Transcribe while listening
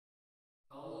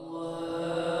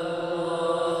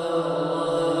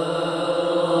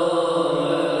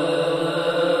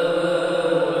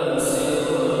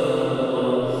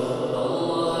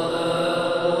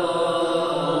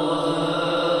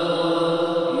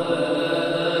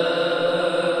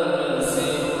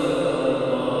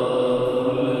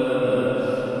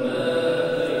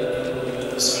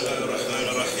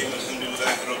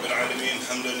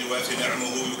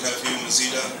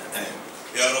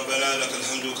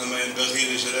كما ينبغي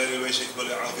لجلال وجهك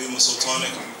ولعظيم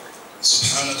سلطانك.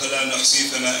 سبحانك لا نحصي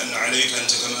ثناء عليك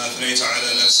أنت كما أثنيت على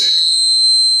نفسك.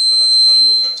 فلك الحمد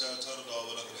حتى ترضى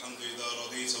ولك الحمد إذا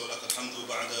رضيت ولك الحمد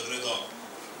بعد الرضا.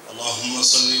 اللهم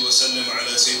صل وسلم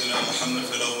على سيدنا محمد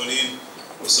في الأولين،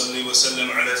 وصل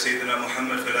وسلم على سيدنا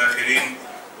محمد في الآخرين،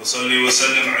 وصل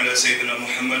وسلم على سيدنا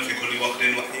محمد في كل وقت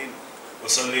وحين،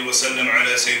 وصل وسلم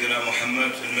على سيدنا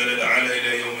محمد في الملأ الأعلى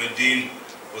إلى يوم الدين،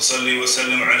 وصل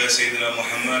وسلم على سيدنا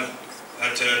محمد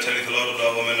حتى ترث الأرض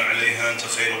ومن عليها أنت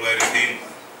خير الوارثين.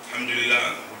 Alhamdulillah,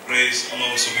 we praise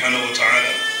Allah subhanahu wa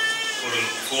ta'ala for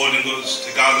affording us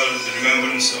to gather in the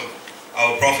remembrance of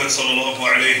our Prophet sallallahu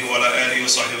alayhi wa alihi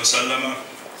wa sallam,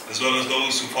 as well as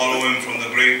those who follow him from the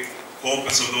great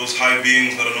corpus of those high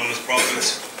beings that are known as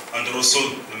prophets and the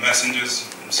Rasul, the messengers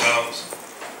themselves.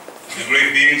 The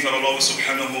great beings that Allah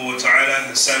subhanahu wa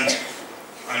ta'ala has sent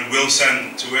and will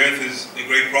send to earth is the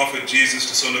great prophet Jesus,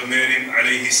 the son of Mary,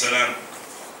 alayhis-Salaam,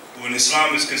 who in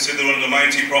Islam is considered one of the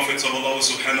mighty prophets of Allah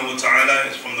subhanahu wa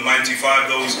ta'ala. Is from the mighty five,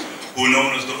 those who are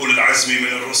known as the ulul azmi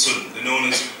min al-rusul. They're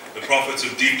known as the prophets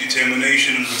of deep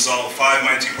determination and resolve. Five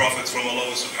mighty prophets from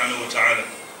Allah subhanahu wa ta'ala.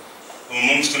 From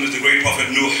amongst them is the great prophet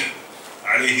Nuh,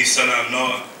 alayhis-Salaam,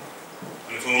 Noah.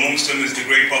 And from amongst them is the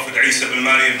great prophet Isa ibn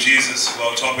Maryam, Jesus, of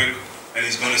our topic, and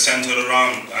he's going to center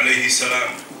around,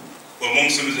 alayhis-Salaam. For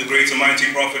amongst them is the great and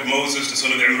mighty prophet Moses, the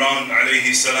son of Imran,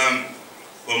 alayhis-Salaam.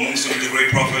 For amongst them is the great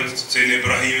prophet Sayyiduna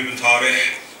Ibrahim ibn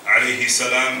Tarikh,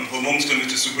 alayhis-Salaam. And for amongst them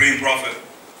is the supreme prophet,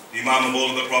 the Imam of all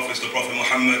of the prophets, the Prophet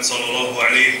Muhammad sallallahu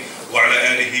alayhi wa ala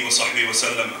alihi wa sahbihi wa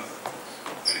sallam.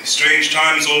 Strange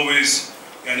times always,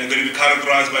 and they're going to be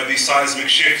characterized by these seismic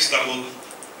shifts that will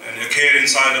occur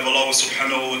inside of Allah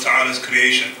subhanahu wa ta'ala's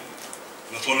creation.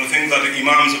 And that's one of the things that the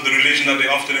Imams of the religion, that they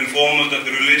often inform us, that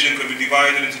the religion could be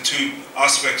divided into two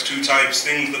aspects, two types,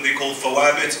 things that they call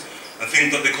thawabit and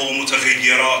things that they call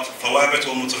mutaghayyirat. Thawabit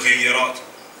or mutaghayyirat.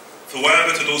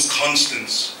 Thawabit are those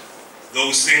constants,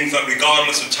 those things that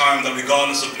regardless of time, that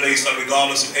regardless of place, that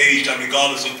regardless of age, that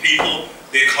regardless of people,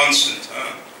 they're constant.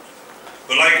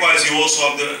 But likewise you also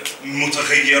have the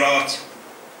mutaghayyirat,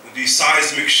 these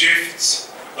seismic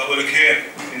shifts that will occur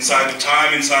inside of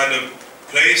time, inside of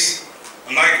place,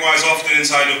 and likewise often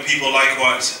inside of people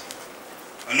likewise.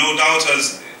 And no doubt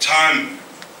as time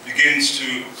begins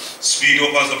to speed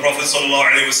up, as the Prophet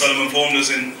ﷺ informed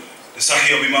us in the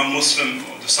Sahih of Imam Muslim,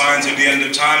 the signs of the end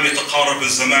of time, يَتَقَارَبَ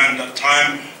الزَّمَانِ, that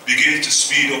time begins to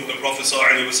speed up, the Prophet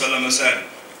ﷺ has said.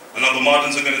 And now the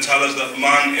moderns are going to tell us that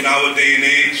man in our day and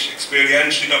age,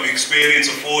 experientially, that we experience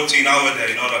a 14-hour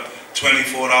day, not a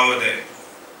 24-hour day.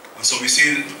 And so we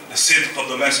see the sidq of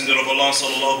the Messenger of Allah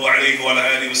sallallahu alayhi wa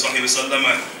alihi wa sallam,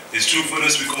 his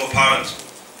truthfulness become apparent.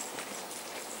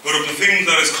 But of the thing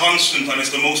that is constant, and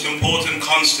is the most important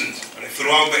constant, and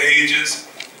throughout the ages,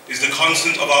 is the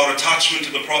constant of our attachment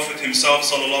to the Prophet himself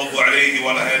sallallahu alayhi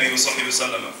wa alihi wa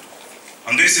sallam.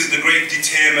 And this is the great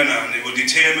determiner, and it will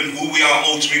determine who we are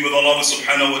ultimately with Allah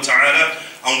subhanahu wa ta'ala,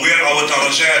 and where our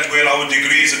darajat, where our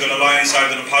degrees are going to lie inside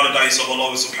the paradise of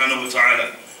Allah subhanahu wa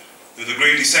ta'ala. The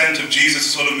great descent of Jesus,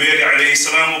 the son of Mary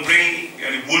alayhis-Salaam, will bring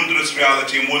wondrous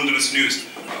reality and wondrous news.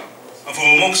 And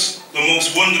from amongst the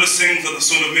most wondrous things that the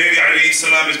son of Mary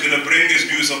alayhis-Salaam is going to bring is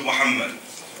news of Muhammad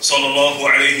sallallahu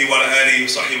alayhi wa alihi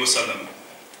wa sallam.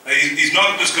 He's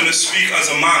not just going to speak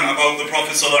as a man about the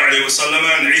Prophet sallallahu alayhi wa sallam,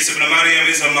 and Isa ibn Maryam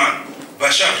is a man,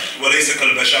 bashar, wa laysa kal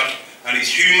bashar, and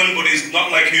he's human, but he's not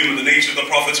like human, the nature of the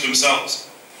prophets themselves.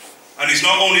 And he's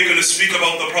not only going to speak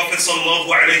about the Prophet sallallahu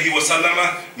alayhi wa sallam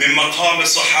min maqam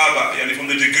as-sahaba, from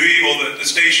the degree or the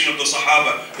station of the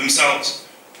Sahaba themselves.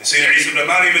 They say Isa ibn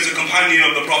Maryam is a companion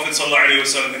of the Prophet sallallahu alayhi wa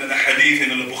sallam, in a hadith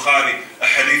in al-Bukhari, a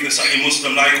hadith in Sahih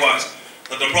Muslim likewise,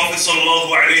 that the Prophet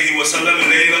sallallahu alayhi wa sallam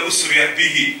layla usriya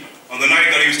bihi, on the night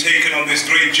that he was taken on this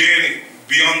great journey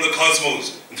beyond the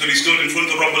cosmos, until he stood in front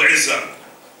of Rabbul Izzah,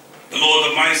 the Lord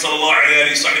of Might sallallahu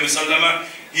alayhi wa sallam,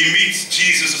 he meets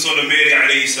Jesus, the son of Mary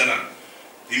alayhi salam.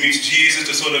 He meets Jesus,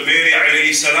 the son of Mary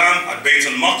alayhi salam, at Bayt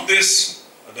al-Maqdis,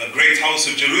 at the great house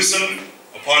of Jerusalem,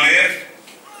 upon earth,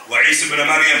 where Isa ibn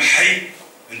Maryam hayy,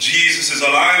 and Jesus is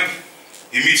alive.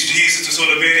 He meets Jesus, the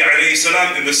son of Mary alayhi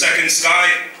salam, in the second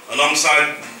sky,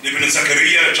 alongside Ibn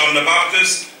Zakaria, John the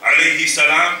Baptist alayhi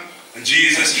salam, and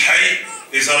Jesus hayy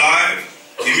is alive.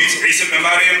 He meets Isa ibn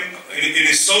Maryam in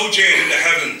his sojourn in the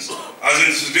heavens, as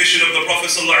in the tradition of the Prophet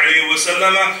ﷺ,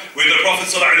 with the Prophet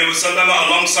ﷺ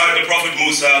alongside the Prophet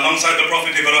Musa, alongside the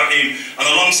Prophet Ibrahim, and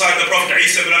alongside the Prophet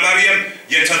Isa ibn Maryam,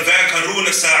 يَتَذَاكَرُونَ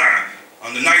سَاعَةً.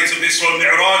 On the nights of Isra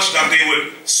al-Mi'raj, that they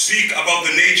would speak about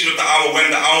the nature of the hour, when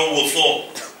the hour will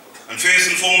fall. And first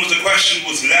and foremost, the question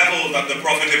was leveled at the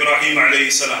Prophet Ibrahim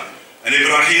alayhi salam. And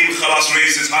Ibrahim khalas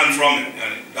raised his hand from it.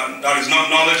 That is not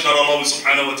knowledge that Allah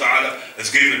subhanahu wa ta'ala has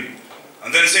given.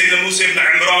 And then Sayyiduna Isa ibn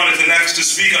Maryam is the next to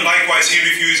speak, and likewise he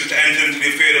refuses to enter into the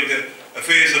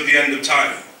affairs of the end of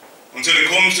time. Until it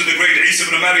comes to the great Isa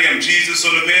ibn Maryam, Jesus,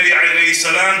 son of Mary,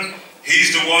 alayhis-Salaam,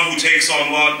 he's the one who takes on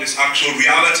this actual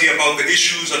reality about the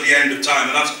issues at the end of time.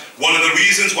 And that's one of the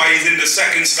reasons why he's in the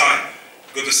second sky.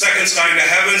 Because the second sky in the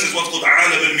heavens is what's called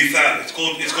alam al-mithal. It's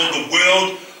called the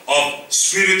world of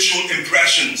spiritual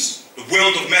impressions, the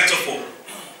world of metaphor.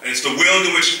 And it's the world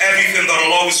in which everything that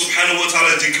Allah subhanahu wa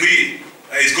ta'ala decreed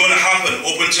is going to happen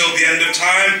up until the end of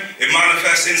time. It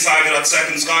manifests inside of that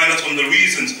second sky, and that's one of the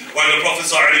reasons why the Prophet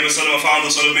found the son of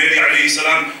Mary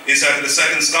ﷺ inside of the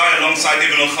second sky alongside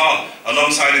Ibn al-Khal,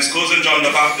 alongside his cousin John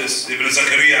the Baptist, Ibn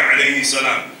Zakaria ﷺ.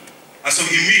 And so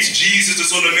he meets Jesus, the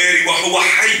son of Mary, وَهُوَ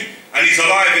حَيٍّ, and he's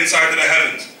alive inside of the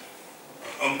heavens.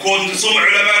 According to some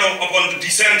ulama, upon the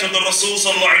descent of the Rasul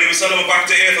sallallahu alayhi wa sallam back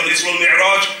to earth on the Isra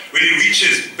Mi'raj, when he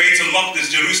reaches Bayt al-Maqdis,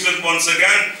 Jerusalem once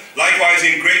again, likewise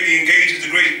he engages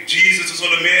the great Jesus, the son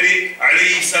of Mary,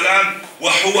 alayhi-Salaam,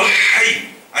 وَهُوَ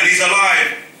حَيٍّ, and he's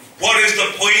alive. What is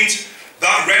the point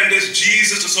that renders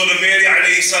Jesus, the son of Mary,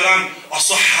 alayhi-Salaam, a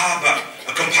sahaba,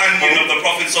 a companion of the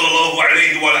Prophet sallallahu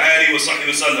alayhi wa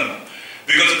sallam?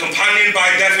 Because a companion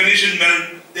by definition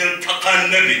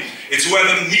it's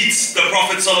whoever meets the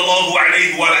Prophet sallallahu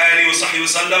alayhi wa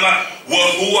sallam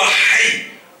وَهُوَ حَيٍّ,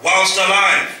 whilst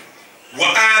alive,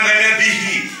 وَآمَنَ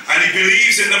بِهِ, and he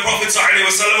believes in the Prophet sallallahu alayhi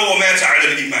wa sallam وَمَاتَ عَلَى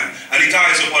الْإِيمَانِ, and he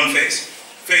dies upon faith.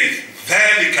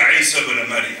 ذَلِكَ عِيسَى ibn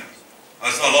Maryam,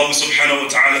 as Allah subhanahu wa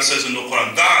ta'ala says in the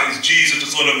Quran. That is Jesus,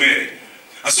 the son of Mary.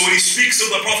 And so when he speaks of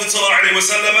the Prophet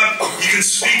ﷺ, he can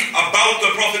speak about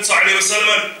the Prophet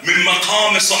ﷺ min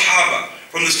maqam as-sahaba,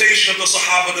 from the station of the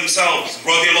Sahaba themselves,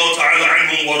 radiyallahu ta'ala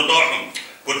anhum wa ardahum.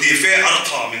 But the affair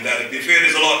arqa min that, the affair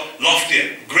is a lot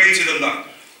loftier, greater than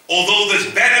that. Although there's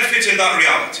benefit in that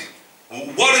reality.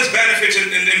 What is benefit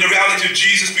in the reality of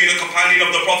Jesus being a companion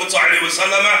of the Prophet ﷺ?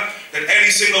 That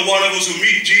any single one of us who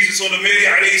meet Jesus, son of Mary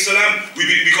alayhi salam, we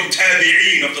become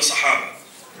tabi'een of the Sahaba.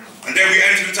 And then we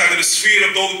enter into the sphere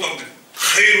of those of the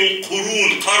khairul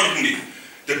qurun qarni.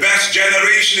 The best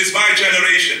generation is my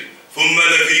generation. ثُمَّ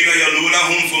الَّذِينَ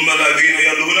يَلُونَهُمْ ثُمَّ الَّذِينَ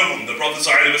يَلُونَهُمْ. The Prophet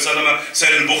ﷺ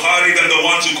said in Bukhari, then the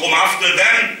ones who come after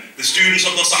them, the students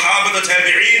of the Sahaba, the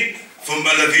Tabi'een, ثُمَّ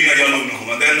الَّذِينَ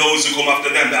يَلُونَهُمْ, and then those who come after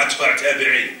them, the Atba'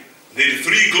 Tabi'een. They're the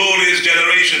three glorious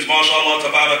generations, mashallah,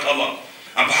 tabarakallah.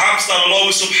 And perhaps that Allah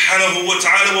subhanahu wa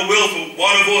ta'ala will for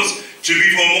one of us to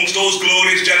be from amongst those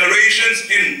glorious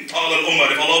generations in Tal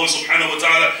al-Ummah, if Allah subhanahu wa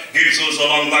ta'ala gives us a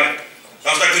long life.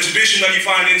 That's like the tradition that you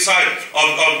find inside of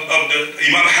the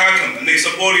Imam Hakim, and they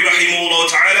supported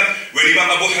rahimahullah ta'ala, when Imam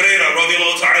Abu Hurairah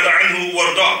radiallahu ta'ala anhu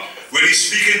warda, when he's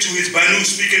speaking to his Banu,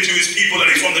 speaking to his people, and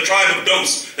he's from the tribe of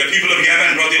Daws, the people of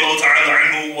Yemen radiallahu ta'ala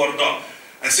anhu warda.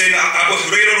 And saying Abu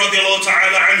Hurairah radiallahu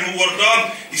ta'ala anhu warda,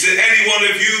 he said, any one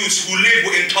of you who live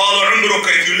in Tala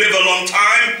Umruka, if you live a long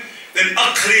time, then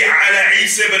Aqri ala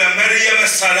Isa ibn Maryam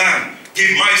as-Salam, give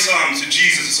my salam to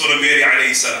Jesus, the son of Mary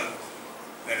alayhi salam.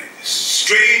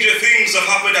 Stranger things have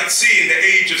happened at sea in the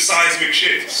age of seismic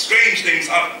shifts. Strange things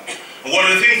happen. And one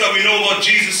of the things that we know about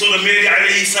Jesus, son of Mary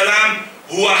alayhi salam,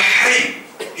 huwa hayy,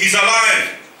 he's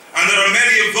alive. And there are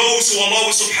many of those who Allah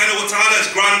subhanahu wa ta'ala has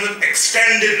granted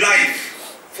extended life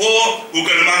for, who are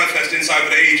going to manifest inside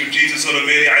of the age of Jesus, son of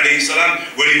Mary alayhi salam,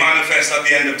 when he manifests at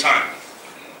the end of time.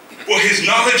 But his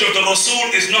knowledge of the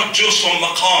Rasul is not just from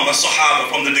maqam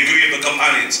as-sahaba, from the degree of the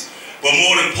companions. But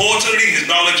more importantly, his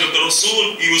knowledge of the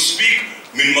Rasul, he will speak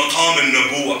min maqam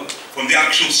al-nabuwa, from the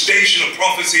actual station of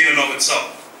prophecy in and of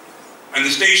itself. And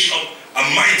the station of a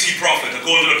mighty prophet,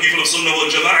 according to the people of Sunnah wal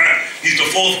Jama'ah, he's the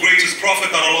fourth greatest prophet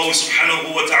that Allah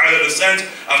subhanahu wa ta'ala has sent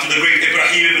after the great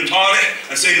Ibrahim ibn Tariq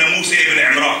and Sayyiduna Isa ibn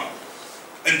Maryam.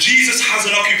 And Jesus has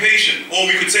an occupation, or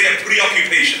we could say a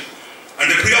preoccupation. And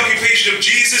the preoccupation of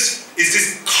Jesus is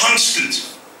this constant,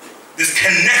 this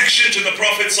connection to the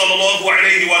Prophet sallallahu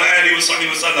alayhi wa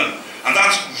sallam. And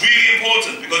that's really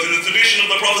important, because in the tradition of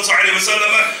the Prophet sallallahu alayhi wa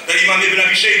sallam, that Imam ibn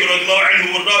Abi Shayba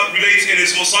relates in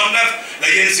his Musannaf,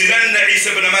 لَيَنْزِلَنَّ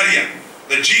Isa ibn Maryam,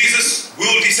 that Jesus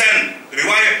will descend. The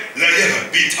riwayah,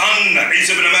 لَيَهْبِتَنَّ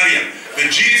Isa ibn Maryam, that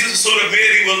Jesus, the son of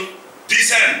Mary, will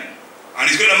descend. And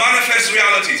he's going to manifest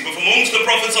realities. But amongst the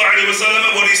Prophet sallallahu alayhi wa sallam,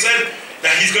 what he said,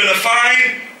 that he's going to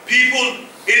find people,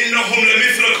 إِنَّهُمْ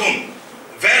لَمِثْلَكُمْ,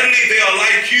 verily they are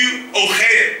like you, O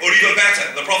khair, or even better.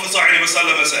 The Prophet ﷺ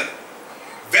said,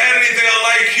 verily they are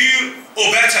like you, or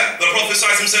better. The Prophet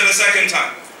ﷺ said the second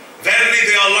time, verily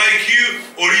they are like you,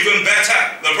 or even better.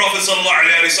 The Prophet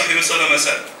ﷺ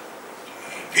said.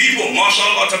 People,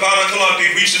 mashallah, tabarakallah,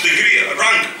 they've reached a degree, a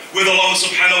rank with Allah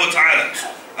subhanahu wa ta'ala.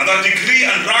 And that degree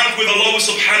and rank with Allah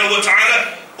subhanahu wa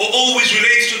ta'ala always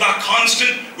relates to that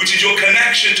constant, which is your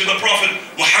connection to the Prophet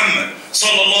Muhammad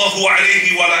sallallahu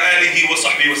alayhi wa alihi wa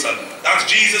sahbihi wa sallam. That's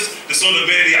Jesus, the son of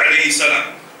Mary alayhi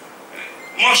salam.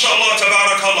 MashaAllah,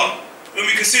 tabarakallah. When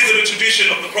we consider the tradition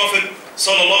of the Prophet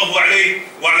sallallahu alayhi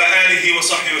wa alihi wa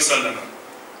sahbihi wa sallam,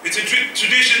 it's a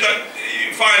tradition that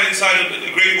you find inside of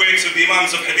the great works of the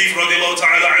Imams of Hadith radiallahu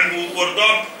ta'ala anhu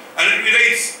warda, and it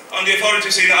relates on the authority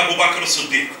of Sayyidina Abu Bakr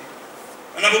as-Siddiq.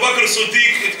 And Abu Bakr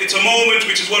as-Siddiq, it's a moment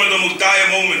which is one of the most dire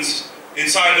moments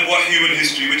inside of what human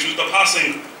history, which was the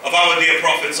passing of our dear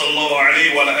Prophet sallallahu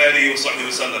alayhi wa alihi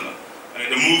wa sallam.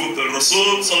 And the move of the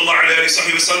Rasul sallallahu alayhi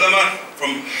wa sallam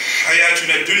from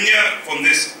hayatuna dunya, from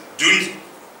this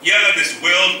dunya, this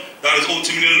world that is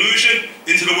ultimately an illusion,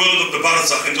 into the world of the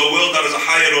barzakh, into a world that is a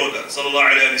higher order,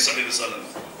 sallallahu alayhi wa sallam,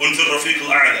 until Rafiq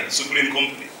al-A'la, the supreme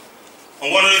company. And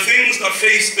one of the things that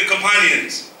faced the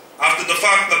companions, after the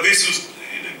fact that this was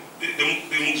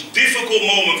the most difficult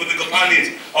moment for the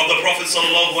companions of the Prophet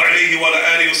sallallahu alayhi wa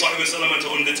alihi wa sallam to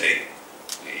undertake.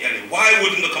 Why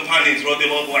wouldn't the companions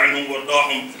radiallahu anhum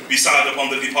wardahum be sad upon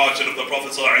the departure of the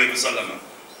Prophet sallallahu alayhi wa sallam?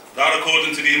 That,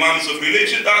 according to the Imams of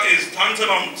religion, that is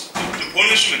tantamount to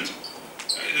punishment.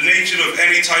 The nature of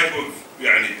any type of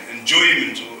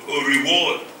enjoyment or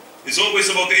reward is always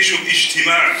about the issue of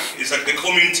ijtima'. It's like the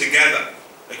coming together.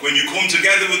 Like when you come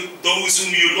together with those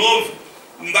whom you love,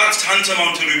 that's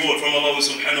tantamount to reward from Allah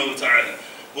subhanahu wa ta'ala.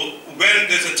 But when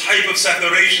there's a type of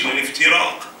separation and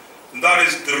iftiraq, that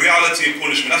is the reality of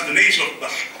punishment. That's the nature of the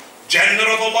Jannah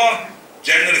of Allah.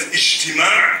 Jannah is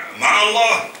ijtima'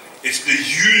 ma'allah. It's the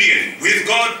union with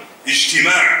God.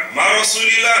 Ijtima' ma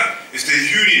Rasulillah. It's the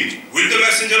union with the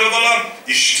Messenger of Allah.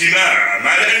 Ijtima'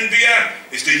 ma'al anbiya.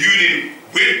 It's the union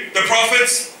with the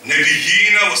prophets.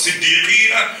 نبيين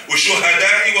والصديقين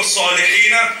والشهداء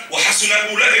والصالحين وحسن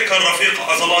أولئك الرفيق,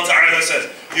 as Allah Ta'ala says.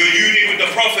 Your union with the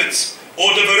prophets,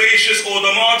 or the veracious, or the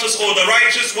martyrs, or the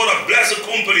righteous, what a blessed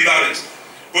company that is.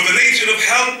 But the nature of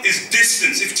hell is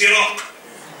distance, iftiraq,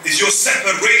 is your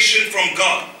separation from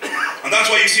God. And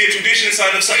that's why you see a tradition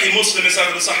inside of Sahih Muslim,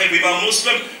 inside of the Sahih Imam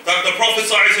Muslim, that the Prophet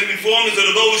ﷺ informed us that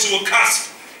are those who were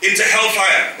cast into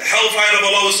hellfire, the hellfire of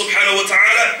Allah subhanahu wa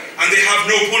ta'ala, and they have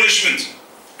no punishment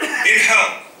in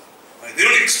hell. They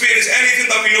don't experience anything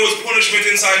that we know as punishment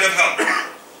inside of hell.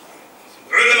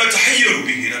 Ulama tahayyaru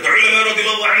bihi. The ulama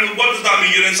radiallahu anhu, what does that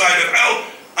mean? You're inside of hell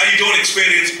and you don't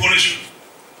experience punishment.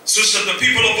 Such that the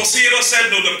people of Basira said,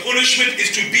 no, the punishment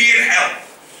is to be in hell,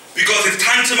 because it's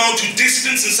tantamount to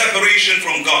distance and separation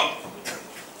from God.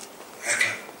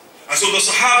 And so the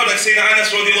Sahaba, like Sayyidina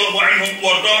Anas radiallahu anhum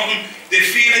wardahum, they're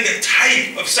feeling the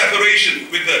type of separation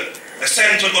with the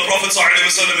ascent of the Prophet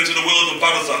ﷺ into the world of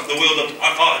barzakh, the world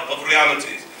of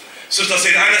realities. So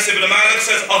Sayyidina Anas ibn Maryam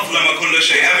says, أظلم كل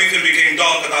شيء. Everything became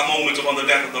dark at that moment upon the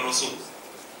death of the Rasul.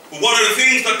 But one of the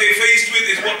things that they faced with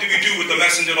is, what do we do with the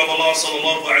Messenger of Allah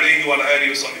sallallahu alayhi wa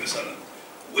alihi wa sallam?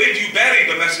 Where do you bury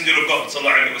the Messenger of God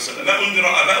sallallahu alayhi wa sallam? And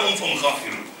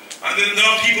there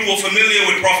are people who are familiar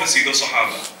with prophecy, the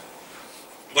Sahaba.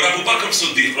 But Abu Bakr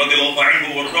as-Siddiq radiallahu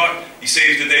anhu, he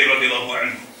saves the day radiallahu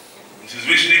anhu. It is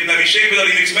written in Ibn Abi Shaybah that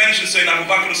he makes mention, saying Abu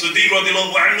Bakr as-Siddiq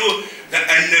radiallahu anhu,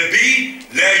 that an-Nabi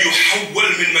la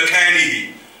yuhawwal min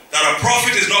makanihi, that a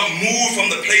prophet is not moved from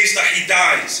the place that he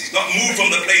dies. He's not moved from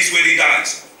the place where he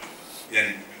dies.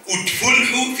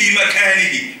 Udfulhu fi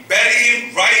makanihi, bury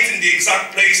him right in the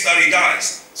exact place that he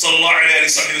dies. Sallallahu alayhi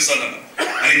wa sallam.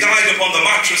 And he died upon the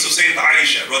mattress of Sayyidina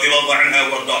Aisha radiallahu anha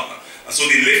wardaha. And so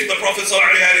they lift the Prophet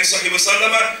ﷺ,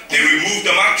 they remove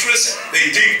the mattress,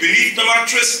 they dig beneath the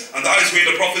mattress, and that is where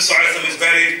the Prophet ﷺ is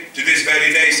buried to this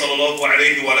very day.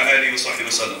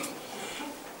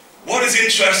 What is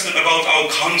interesting about our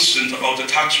constant, about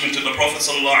attachment to the Prophet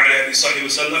ﷺ, is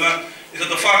that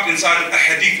the fact inside of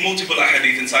ahadith, multiple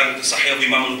ahadith inside of the Sahih of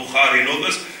Imam al-Bukhari and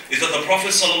others, is that the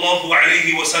Prophet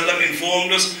ﷺ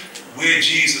informed us where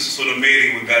Jesus, the son of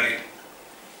Mary, was buried.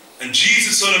 And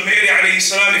Jesus, son of Mary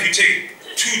alayhi-Salaam, if you take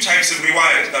two types of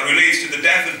riwayat that relates to the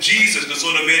death of Jesus, the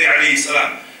son of Mary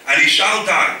alayhi-Salaam, and he shall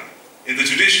die. In the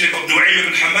tradition of Nu'aym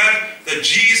ibn Hamad, that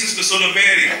Jesus, the son of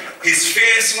Mary, his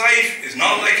first life is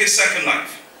not like his second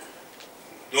life.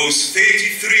 Those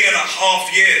 33.5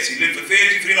 years, he lived for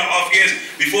 33.5 years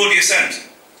before the ascent.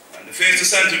 And the first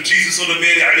ascent of Jesus, son of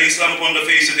Mary alayhi-Salaam, upon the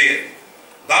face of the earth.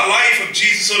 That life of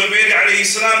Jesus, son of Mary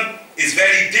alayhi-Salaam, is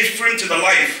very different to the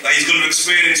life that he's going to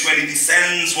experience when he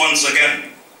descends once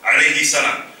again,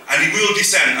 alayhi-Salaam. And he will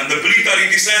descend, and the belief that he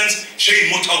descends,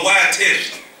 shay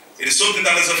mutawatir, It is something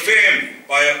that is affirmed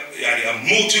by a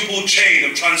multiple chain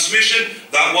of transmission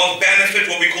that will benefit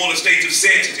what we call a state of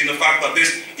certainty in the fact that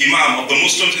this Imam of the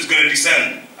Muslims is going to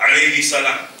descend,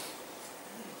 alayhis-Salaam.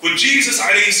 But Jesus,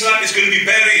 alayhis-Salaam, is going to be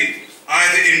buried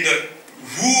either in the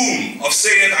womb of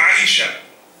Sayyidina Aisha.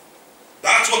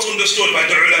 That's what's understood by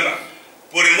the ulama.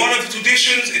 But in one of the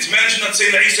traditions, it's mentioned that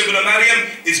Sayyiduna Isa ibn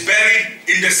Maryam is buried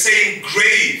in the same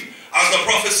grave as the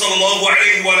Prophet sallallahu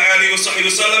alaihi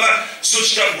wasallam,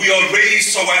 such that we are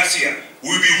raised sawasiya.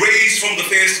 We will be raised from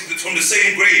the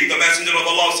same grave. The Messenger of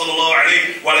Allah sallallahu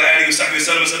alaihi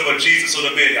wasallam said about Jesus or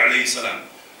the Mahdi alayhi salam.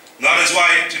 And that is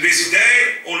why to this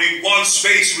day only one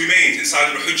space remains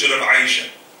inside the Hujra of Aisha.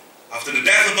 After the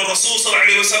death of the Rasul sallallahu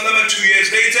alaihi wasallam, 2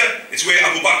 years later, it's where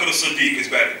Abu Bakr as-Siddiq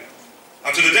is buried.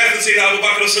 After the death of Sayyidina Abu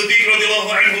Bakr as-Siddiq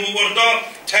radiallahu anhu warda,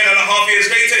 10.5 years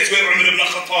later, it's where Umar ibn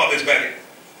Khattab is buried.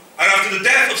 And after the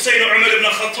death of Sayyidina Umar ibn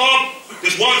Khattab,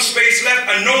 there's one space left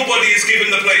and nobody is given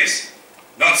the place.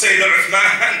 Not Sayyidina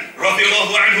Uthman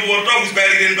radiallahu anhu warda, who's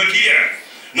buried in Baqi'.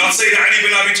 Not Sayyidina Ali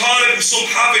ibn Abi Talib, who some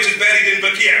have it is buried in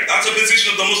Baqi'. That's a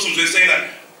position of the Muslims. They're saying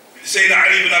that Sayyidina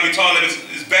Ali ibn Abi Talib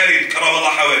is buried,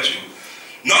 karamallah hawajhu.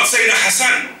 Not Sayyidina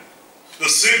Hassan,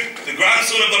 the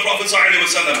grandson of the Prophet sallallahu alaihi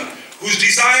wasallam, whose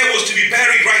desire was to be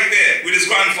buried right there with his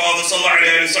grandfather sallallahu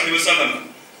alaihi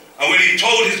wasallam. And when he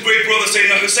told his great brother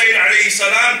Sayyidina Hussein alayhi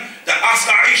salam that ask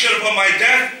Aisha upon my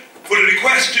death for the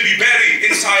request to be buried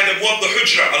inside of what the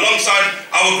Hujra alongside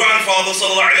our grandfather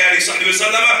sallallahu alaihi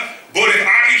wasallam. But if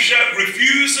Aisha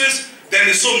refuses, then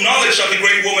there's some knowledge that the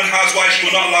great woman has why she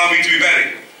will not allow me to be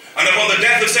buried. And upon the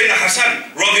death of Sayyidina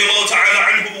Hassan radiallahu ta'ala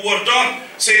anhu warda,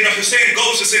 Sayyidina Hussein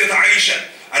goes to Sayyidina Aisha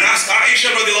and asks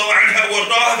Aisha radiallahu anha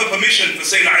warda have a permission for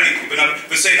Sayyidina Ali,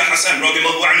 for Sayyidina Hassan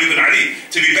radiallahu anhu ibn Ali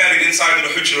to be buried inside of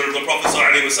the Hujra of the Prophet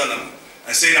sallallahu alaihi wasallam.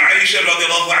 And Sayyidina Aisha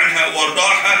radiallahu anha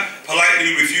wardaha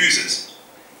politely refuses.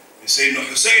 And Sayyidina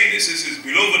Hussein, this is his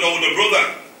beloved older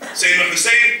brother, Sayyidina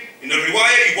Hussein, in the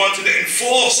riwayah, he wanted to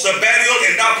enforce the burial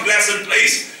in that blessed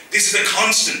place. This is a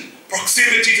constant.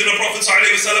 Proximity to the Prophet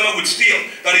ﷺ would steal.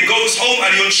 That he goes home and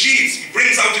he unsheathes. He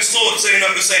brings out his sword,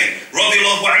 Sayyidina Hussein,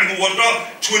 radiallahu anhu warda,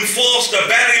 to enforce the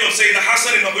burial of Sayyidina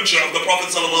Hassan in the Hujra of the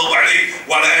Prophet sallallahu alaihi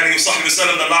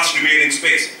wasallam, the last remaining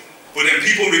space. But then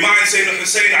people remind Sayyidina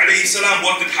Hussein alayhi salam,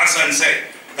 what did Hassan say?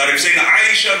 That if Sayyidina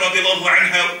Aisha radiallahu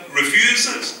anha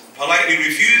refuses, politely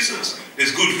refuses,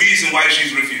 there's good reason why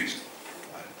she's refused.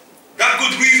 That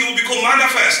good reason will become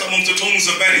manifest amongst the tongues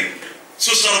of many.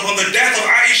 So upon the death of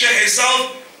Aisha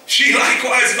herself, she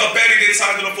likewise got buried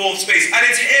inside of the fourth space. And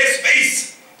it's her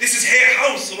space. This is her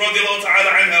house, radiallahu ta'ala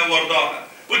anha wardaha.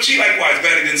 But she likewise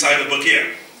buried inside the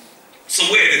Baqi'. So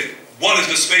what is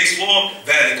the space for?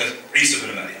 ذَلِكَ Isa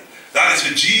ibn Maryam. That is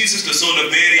for Jesus, the son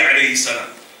of Mary alayhi salam.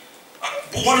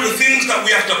 But one of the things that we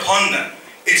have to ponder,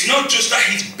 it's not just that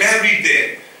he's buried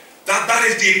there. That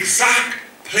is the exact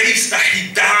place that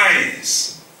he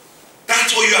dies.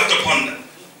 That's what you have to ponder.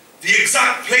 The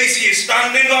exact place he is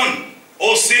standing on,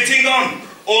 or sitting on,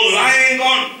 or lying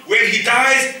on, when he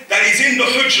dies, that is in the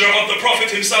Hujra of the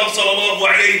Prophet himself, sallallahu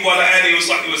alayhi wa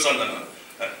sallam.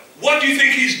 What do you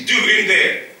think he's doing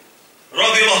there?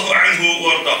 Radiallahu anhu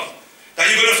warda. That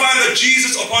you're going to find that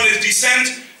Jesus, upon his descent,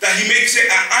 that he makes it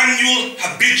an annual,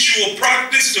 habitual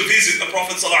practice to visit the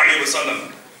Prophet sallallahu alayhi wa sallam.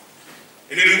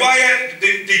 In the riwayah,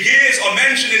 the years are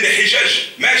mentioned in the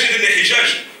Hijaj, measured in the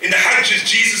Hijaj. In the Hajjs,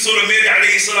 Jesus, son of Mary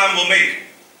alayhi salam, will make.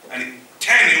 And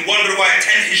 10, in one riwayah,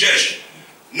 10 Hijaj.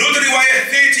 Another riwayah,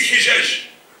 30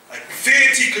 Hijaj. Like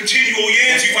 30 continual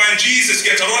years, you find Jesus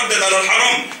get raddad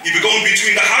al-Haram. He'll be going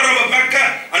between the Haram of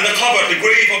Mecca and the Qabr, the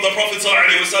grave of the Prophet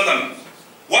sallallahu alayhi wa sallam.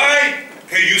 Why?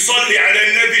 Yusalli ala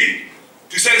nabi.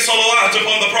 To send salawat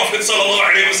upon the Prophet sallallahu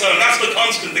alayhi wa sallam. That's the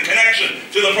constant, the connection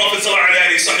to the Prophet sallallahu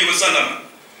alayhi wa sallam.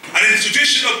 And in the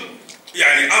tradition of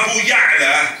Abu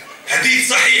Ya'la, hadith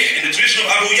sahih, in the tradition of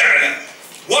Abu Ya'la,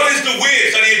 what is the words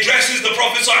that he addresses the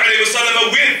Prophet sallallahu alayhi wa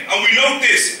sallam with? And we note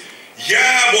this, Ya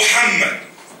Muhammad.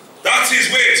 That's his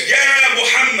words, Ya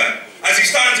Muhammad. As he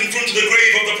stands in front of the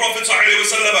grave of the Prophet sallallahu alayhi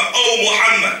wa sallam, Oh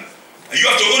Muhammad. And you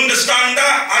have to understand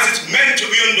that as it's meant to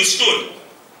be understood.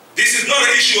 This is not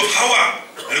an issue of hawa.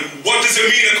 And what does it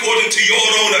mean according to your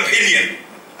own opinion?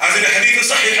 As in the hadith of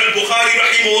Sahih al-Bukhari,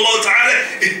 rahimahullah ta'ala,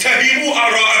 ittahimu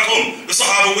ara'akum. The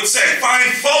Sahaba would say, find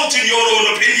fault in your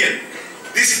own opinion.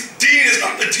 This deen is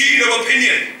not the deen of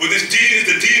opinion, but this deen is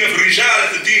the deen of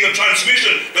rijal, the deen of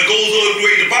transmission that goes all the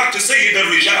way back to Sayyid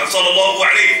al-Rijal, sallallahu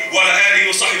alayhi wa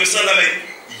alihi wa sahbihi wa sallam.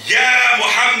 Ya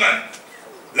Muhammad.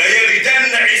 La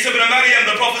yalidanna Isa ibn Maryam,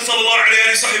 the Prophet sallallahu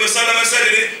alayhi wa sallam said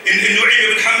in Nu'aym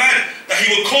ibn Hamad that he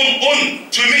will come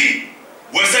unto me.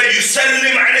 Wa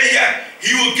sayusallim alayya.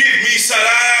 He will give me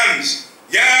salams.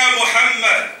 Ya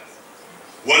Muhammad,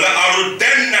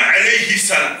 وَلَأَرُدَّنَّ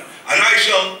alayhis-Salaam, and I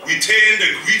shall return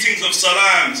the greetings of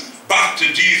salams back to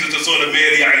Jesus, the son of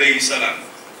Mary, alayhis-Salaam.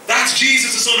 That's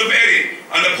Jesus, the son of Mary.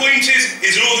 And the point is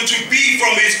in order to be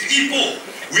from his people,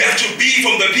 we have to be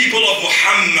from the people of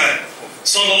Muhammad,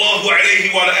 sallallahu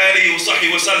alayhi wa alihi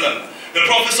wa sallam. The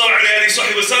Prophet sallallahu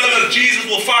alayhi wa sallam, that Jesus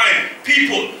will find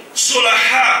people,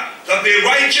 sulaha, that they're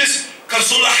righteous,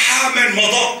 kasulaha men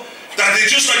mada, that they're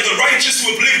just like the righteous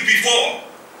who have lived before.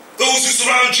 Those who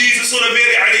surround Jesus, son of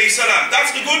Mary, alayhi salam.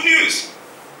 That's the good news.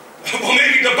 But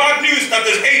maybe the bad news that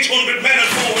there's 800 men and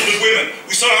 400 women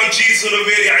who surround Jesus, son of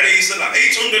Mary, alayhi salam.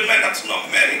 800 men, that's not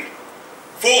many.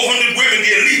 400 women,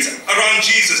 the elite around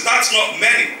Jesus, that's not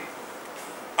many.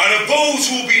 And of those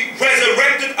who will be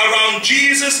resurrected around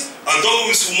Jesus are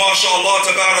those who, mashallah,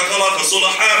 tabarakallah,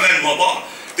 kasulaha men mada.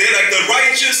 They're like the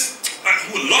righteous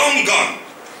who are long gone.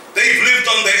 They've lived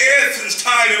on the earth since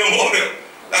time immemorial.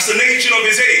 That's the nature of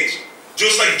his age.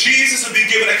 Just like Jesus has been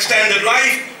given extended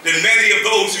life, then many of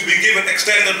those who've been given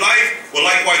extended life will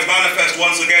likewise manifest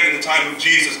once again in the time of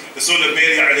Jesus, the son of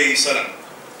Mary alayhi salam.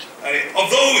 Of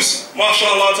those,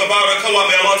 mashallah, tabarakallah,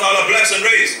 may Allah ta'ala bless and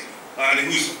raise, and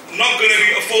who's not going to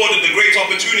be afforded the great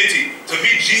opportunity to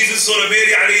meet Jesus, son of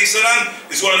Mary alayhi salam,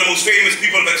 is one of the most famous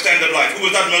people of extended life. Who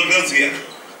was that?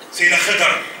 Sayyiduna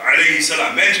Khidr alayhi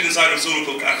salam, mentioned inside of Surah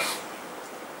Al-Kahf.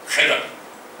 Khidr.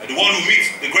 And the one who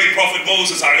meets the great Prophet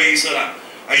Moses alayhi salam.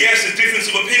 And yes, the difference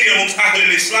of opinion amongst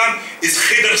alayhis-Salaam is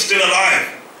Khidr still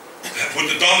alive. But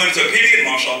the dominant opinion,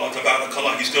 mashallah,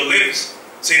 tabarakallah, he still lives.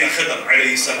 Sayyidina Khidr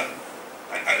alayhi salam.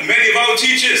 And many of our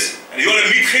teachers, and you want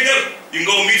to meet Khidr, you can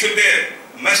go meet him there.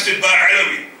 Masjid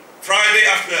Ba'alawi. Friday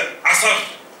after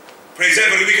Asr. Praise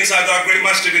every week inside our great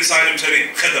masjid inside of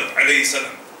Sharif. Khidr alayhi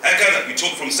salam. Hakada, we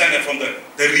took from Senate, from the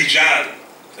Rijal,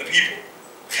 the people.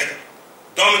 Khidr.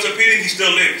 Dominant opinion, he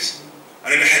still lives.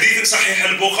 And in the hadith in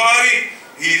Sahih al-Bukhari,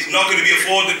 he's not going to be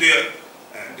afforded the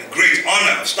great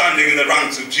honor of standing in the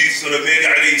ranks of Jesus, son of Mary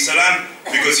alayhi salam,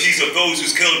 because he's of those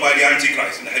who's killed by the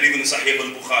Antichrist. In the hadith in the Sahih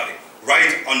al-Bukhari,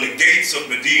 right on the gates of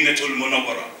Madinatul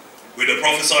Munawwara, where the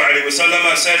Prophet sallallahu alayhi wa sallam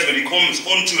says when he comes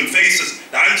unto and faces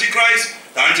the Antichrist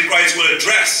will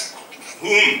address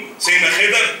whom? Sayyidina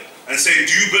Khidr, and say,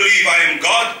 do you believe I am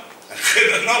God? And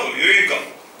Khidr, no, you ain't God.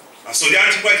 And so the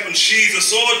Antichrist unsheathes a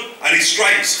sword and he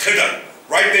strikes Khidr,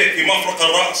 right there,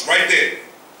 right there,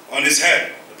 on his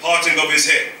head, the parting of his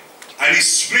head. And he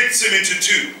splits him into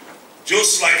two,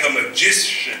 just like a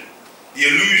magician, the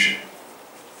illusion.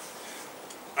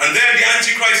 And then the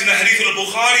Antichrist in the Hadith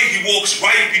al-Bukhari, he walks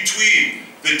right between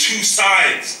the two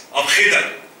sides of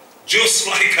Khidr, just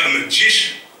like a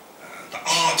magician, the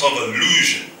art of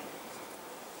illusion.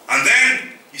 And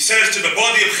then he says to the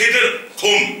body of Khidr,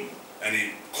 come, and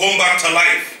he come back to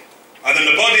life. And then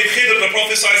the body of Khidr, the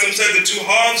Prophet said the two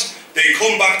halves, they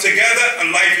come back together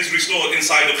and life is restored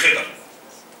inside of Khidr.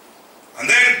 And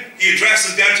then he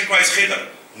addresses the Antichrist Khidr.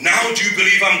 Now do you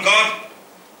believe I'm God?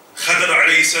 Khidr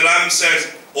alayhi salam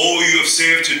says, all you have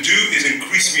saved to do is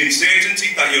increase me in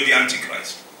certainty that you're the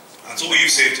Antichrist. That's all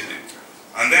you've saved to do.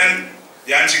 And then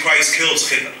the Antichrist kills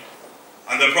Khidr.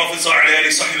 And the Prophet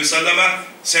ﷺ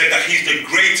said that he's the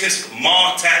greatest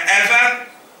martyr ever,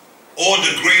 or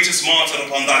the greatest martyr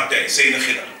upon that day, Sayyidina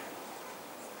Khidr.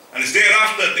 And it's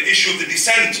thereafter the issue of the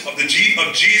descent of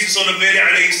Jesus, son of Mary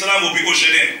alayhi salam, will be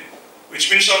ushered in. Which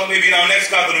inshallah maybe in our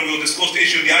next gathering we'll discuss the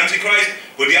issue of the Antichrist,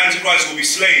 but the Antichrist will be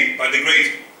slain by the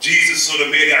great Jesus, son of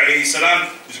Mary alayhi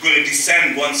salam, who's going to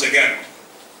descend once again.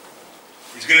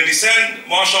 He's going to descend,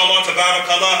 mashallah,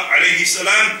 tabarakallah, alayhi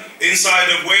salam, inside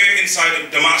of where? Inside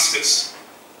of Damascus.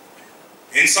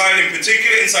 Inside, in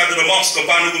particular, inside of the mosque of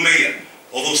Banu Umayyah.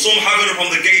 Although some have it upon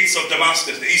the gates of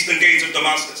Damascus, the eastern gates of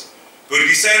Damascus. But he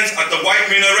descends at the white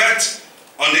minaret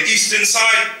on the eastern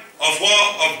side of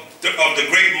the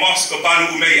great mosque of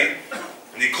Banu Umayyah.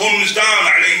 And he comes down,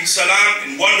 alayhi salam,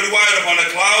 in one riwayah upon a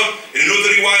cloud, in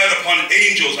another riwayah upon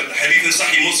angels, like the hadith in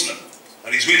Sahih Muslim.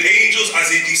 And he's with angels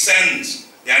as he descends,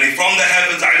 from the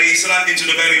heavens, alayhi salam, into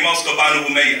the very mosque of Banu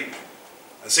Umayyah.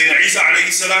 And Sayyidina Isa alayhi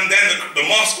salam, then the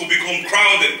mosque will become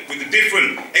crowded with the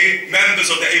different members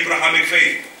of the Abrahamic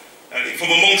faith. And from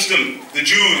amongst them, the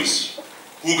Jews,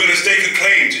 who are going to stake a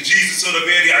claim to Jesus, son of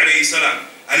Mary alayhi salam,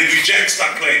 and he rejects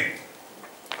that claim.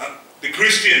 The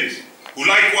Christians, who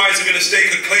likewise are going to stake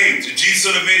a claim to Jesus,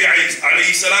 son of Mary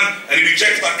alayhi salam, and he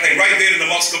rejects that claim right there in the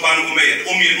mosque of Banu Umayyah,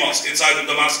 the Umayyad mosque inside of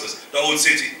Damascus, the old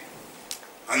city.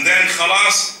 And then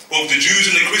khalas, both the Jews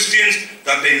and the Christians,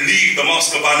 that they leave the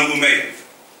mosque of Banu Umayyah.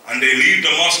 And they leave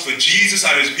the mosque for Jesus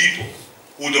and his people,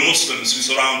 who are the Muslims who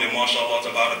surround him, mashallah,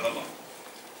 tabarakallah.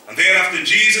 And thereafter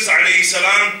Jesus alayhi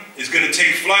salam is going to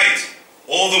take flight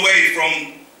all the way from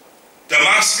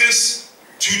Damascus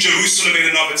to Jerusalem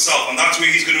in and of itself. And that's where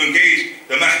he's going to engage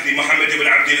the Mahdi, Muhammad ibn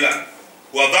Abdullah,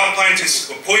 who at that point,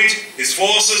 his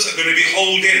forces are going to be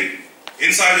holed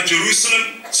inside of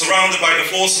Jerusalem, surrounded by the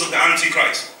forces of the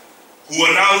Antichrist, who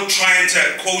are now trying to,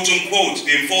 quote-unquote,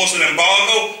 enforce an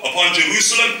embargo upon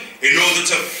Jerusalem in order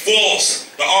to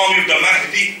force the army of the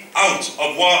Mahdi out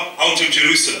of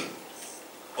Jerusalem.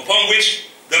 Upon which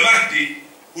the Mahdi,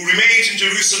 who remains in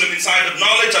Jerusalem inside of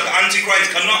knowledge that the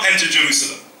Antichrist cannot enter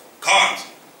Jerusalem. Can't.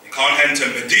 He can't enter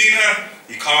Medina,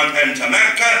 he can't enter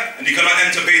Mecca, and he cannot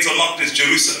enter Bayt al-Maqdis,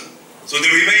 Jerusalem. So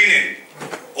they remain in.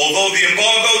 Although the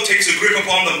embargo takes a grip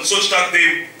upon them such that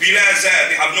they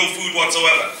have no food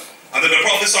whatsoever. And then the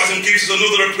Prophet gives us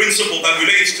another principle that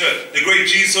relates to the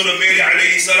great Jesus of Mary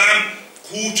alayhis-Salaam,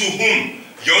 qutuhum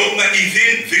yawma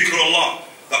idhin dhikrullah.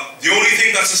 The only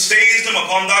thing that sustains them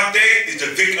upon that day is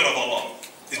the dhikr of Allah,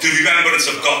 is the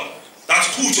remembrance of God. That's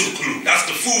qutul qulub, that's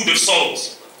the food of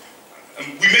souls.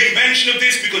 And we make mention of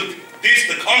this because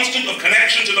the constant of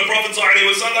connection to the Prophet ﷺ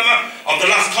of the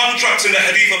last contracts in the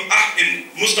hadith in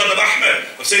Musnad of Ahmad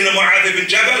of Sayyiduna Mu'adh ibn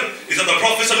Jabal is that the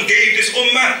Prophet gave this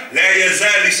ummah لا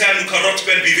يزال لسانك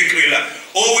رطبا بذكر الله.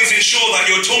 Always ensure that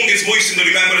your tongue is moist in the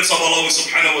remembrance of Allah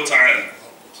subhanahu wa ta'ala.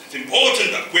 It's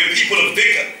important that we're people of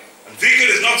dhikr. And dhikr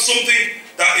is not something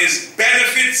that is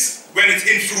benefits when it's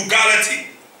in frugality.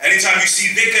 Anytime you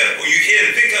see dhikr or you hear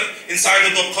dhikr inside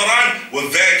of the Quran,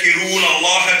 وَالذَّاكِرُونَ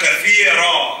اللَّهَ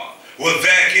كَثِيرًا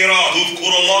وَالذَّاكِرَاتُ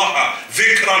اذْكُرُوا اللَّهَ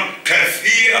ذِكْرًا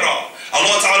كَثِيرًا.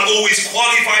 Allah Ta'ala always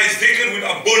qualifies dhikr with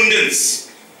abundance,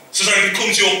 so that it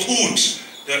becomes your qut,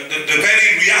 the very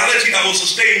reality that will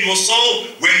sustain your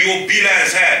soul when you're bila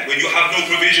zad, when you have no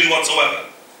provision whatsoever.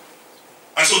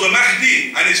 And so the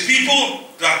Mahdi and his people,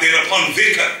 that they're upon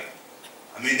dhikr.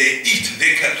 I mean, they eat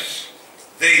dhikr,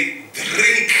 they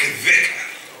drink dhikr.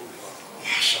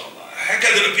 MashaAllah. How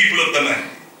can the people of the Mahdi?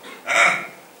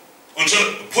 Until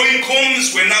the point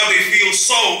comes when now they feel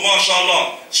so,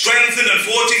 mashallah, strengthened and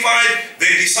fortified,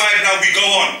 they decide now we go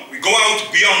on. We go out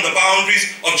beyond the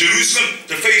boundaries of Jerusalem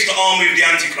to face the army of the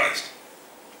Antichrist.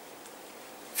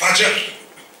 Fajr.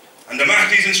 And the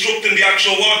Mahdi is instructing the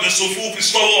actual word, the sufuf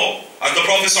istawa. As the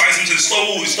Prophet says,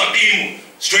 istawu, istaqimu,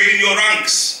 straighten your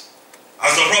ranks.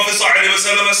 As the Prophet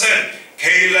said,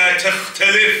 Kay la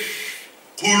takhtalif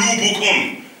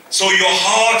qulubukum, so your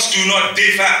hearts do not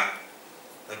differ.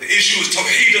 That the issue is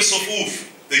tawheed al-sufuf,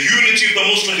 the unity of the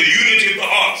Muslims, the unity of the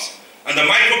hearts. And the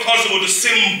microcosm or the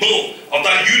symbol of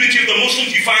that unity of the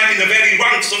Muslims you find in the very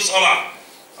ranks of Salah.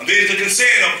 And there is the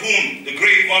concern of whom the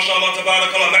great, mashallah,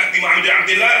 tabarakallah, Mahdi Muhammad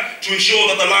Abdullah, to ensure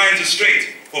that the lines are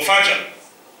straight for Fajr.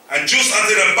 And just as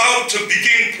they're about to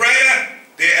begin prayer,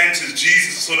 there enters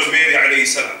Jesus, the son of Mary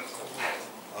alayhis-Salaam,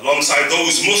 alongside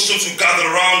those Muslims who gather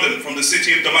around him from the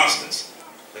city of Damascus.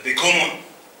 That they come on.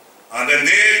 And then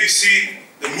there you see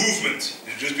the movement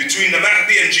just between the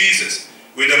Mahdi and Jesus,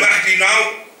 where the Mahdi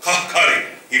now,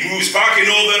 he moves back in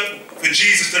order for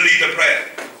Jesus to lead the prayer.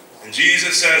 And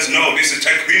Jesus says, no, this is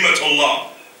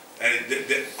takrimatullah. And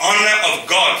the honor of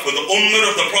God for the ummah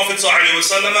of the Prophet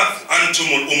ﷺ,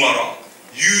 antumul umara.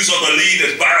 Yous are the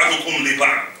leaders, ba'adukum li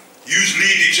ba'd. Yous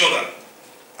lead each other.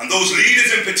 And those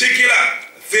leaders in particular,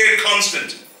 third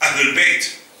constant, Ahlul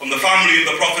Bayt, from the family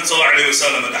of the Prophet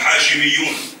ﷺ, the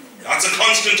Hashimiyun. That's a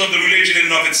constant of the religion in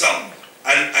and of itself.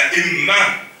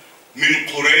 Al-A'imma min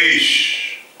Quraysh.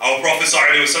 Our Prophet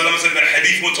ﷺ said in the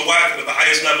hadith mutawatir at the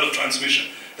highest level of transmission,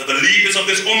 that the leaders of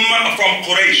this ummah are from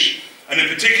Quraysh, and in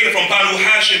particular from Banu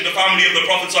Hashim, the family of the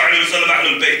Prophet ﷺ,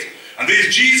 Ahlul Bayt. And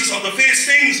there's Jesus, of the first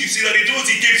things you see that he does,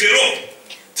 he gives it up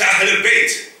to Ahlul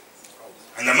Bayt.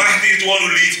 And the Mahdi is the one who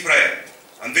leads prayer.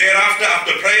 And thereafter,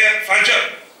 after prayer,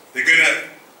 Fajr, they're going to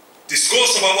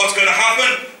discuss about what's going to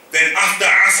happen. Then after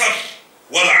Asr,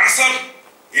 wal Asr,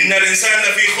 inna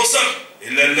al-insana fi khusr,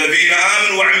 illa alladhina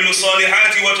amanu wa amilu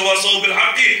salihati wa tawasaw bil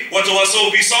haqqi wa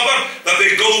tawasaw bi sabr, that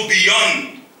they go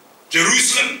beyond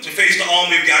Jerusalem to face the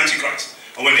army of the Antichrist.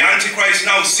 And when the Antichrist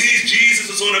now sees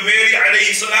Jesus, the son of Mary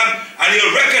alayhis-Salaam, and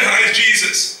he'll recognize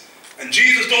Jesus. And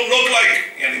Jesus don't look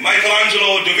like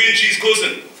Michelangelo or Da Vinci's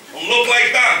cousin. Don't look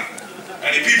like that.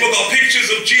 And the people got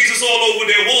pictures of Jesus all over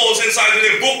their walls, inside of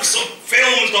their books, of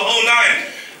films, the whole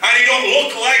nine. And he don't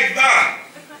look like that.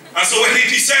 And so when he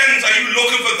descends, are you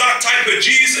looking for that type of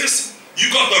Jesus? You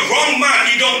got the wrong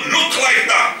man. He don't look like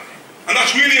that. And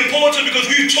that's really important, because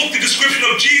we took the description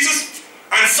of Jesus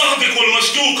and Sadiq wal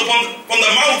Masduq from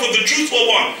the mouth of the truthful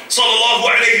one, sallallahu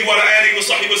alayhi wa alihi wa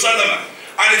sahbihi wa sallam.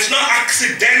 And it's not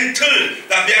accidental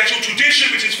that the actual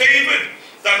tradition which is favored,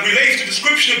 that relates to the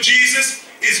description of Jesus,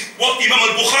 is what Imam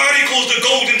al-Bukhari calls the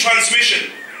golden transmission.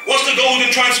 What's the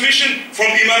golden transmission? From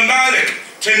Imam Malik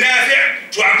to Nafi'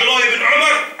 to Abdullah ibn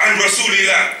Umar and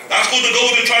Rasulullah. That's called the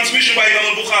golden transmission by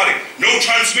Imam al-Bukhari. No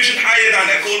transmission higher than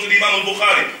that, according to Imam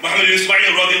al-Bukhari, Muhammad ibn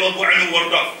Ismail radiallahu anhu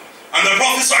warda. And the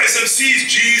Prophet sees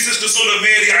Jesus, the son of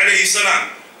Mary alayhi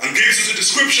salam, and gives us a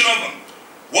description of him.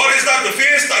 What is that? The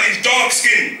face that is dark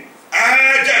skinned.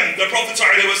 Adam, the Prophet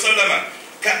alayhi wasallam,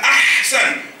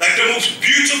 ka-ahsan, like the most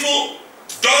beautiful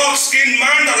dark-skinned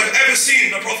man that I've ever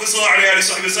seen. The Prophet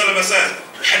ﷺ says,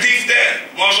 hadith there,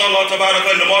 mashallah,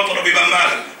 tabarakah, in the Muwatta of Imam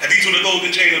Malik, hadith with the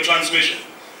golden chain of transmission.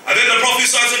 And then the Prophet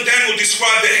ﷺ then will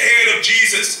describe the hair of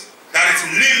Jesus, that it's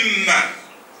limma,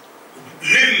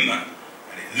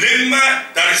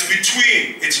 that is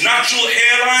between its natural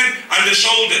hairline and the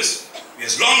shoulders. He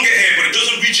has longer hair, but it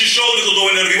doesn't reach his shoulders, although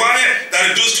in the riwayah,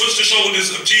 that it does touch the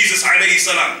shoulders of Jesus alayhi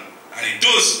salam. And it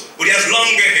does, but he has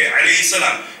longer hair, alayhi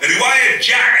salam. A riwayah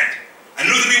ja'ad,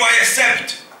 another riwayah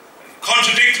sabt.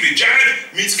 Contradictory.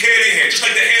 Ja'ad means curly hair, just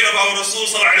like the hair of our Rasul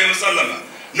sallallahu alayhi wa sallam.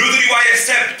 Another riwayah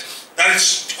sabt, that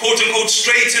is quote unquote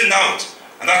straightened out.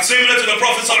 And that's similar to the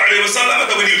Prophet sallallahu alayhi wa sallam,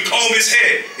 that when he would comb his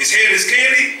hair is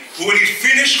curly, but when he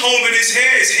finished combing his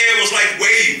hair was like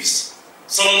waves.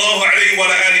 Sallallahu alayhi wa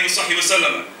alihi wa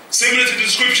sallam. Similar to the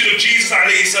description of Jesus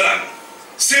alayhi salam.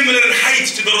 Similar in height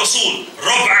to the Rasul,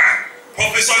 Rab'a,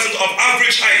 Prophet of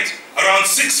average height, around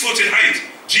 6 foot in height.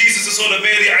 Jesus, the son of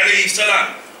Mary, alayhi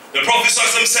salam. The Prophet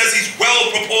says he's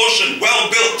well proportioned, well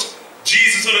built.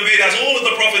 Jesus, son of Mary, as all of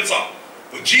the prophets are.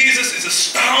 But Jesus is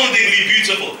astoundingly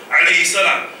beautiful, alayhi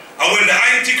salam. And when the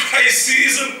Antichrist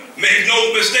sees him, make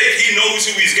no mistake, he knows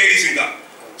who he's gazing at.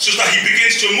 It's just that he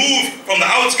begins to move from the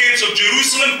outskirts of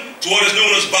Jerusalem to what is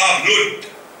known as Bab Lud.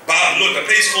 Bab Lud, a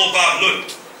place called Bab Lud.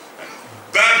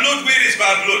 Bab Lud, where is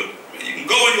Bab Lud? You can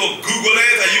go on your Google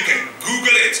Earth and you can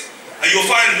Google it and you'll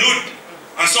find Lud.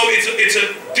 And so it's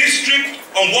a district,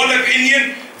 on one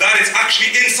opinion, that it's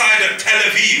actually inside of Tel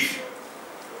Aviv.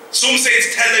 Some say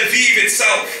it's Tel Aviv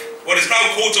itself, what is now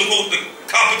quote unquote the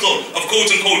capital of quote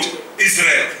unquote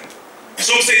Israel.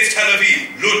 Some say it's Tel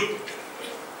Aviv, Lud.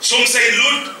 Some say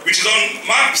Lud, which is on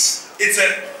maps, it's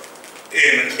an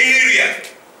area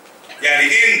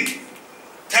in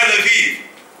Tel Aviv.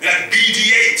 Like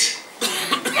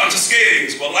BD8, not to scare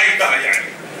you, but like that,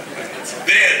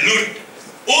 there, Lud.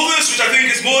 Others, which I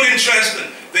think is more interesting,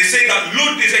 they say that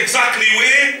Lud is exactly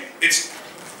where it's,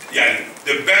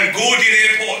 the Bangodian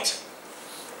airport.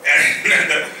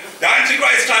 The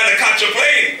Antichrist trying to catch a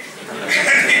plane.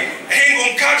 He ain't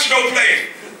gonna catch no plane.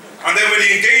 And then when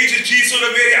he engages Jesus of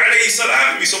Mary alayhi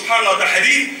salam, subhanAllah, the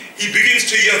hadith, he begins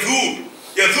to yadhub.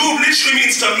 Yadhub literally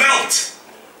means to melt.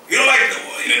 You know, like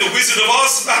the Wizard of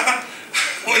Oz,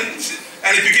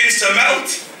 and it begins to melt.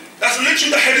 That's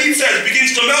literally the hadith says. It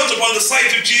begins to melt upon the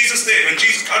sight of Jesus there when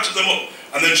Jesus catches them up.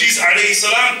 And then Jesus alayhi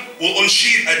salam will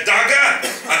unsheath a dagger,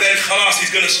 and then khalas,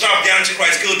 he's going to stop the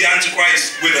Antichrist, kill the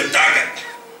Antichrist with a dagger.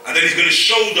 And then he's going to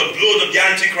show the blood of the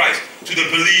Antichrist to the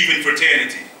believing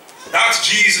fraternity. That's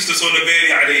Jesus, the son of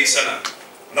Mary alayhi salam.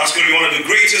 And that's going to be one of the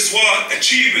greatest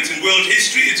achievements in world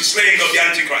history, is the slaying of the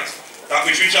Antichrist. That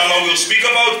which Allah will speak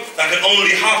about, that can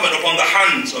only happen upon the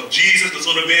hands of Jesus, the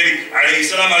son of Mary, alayhi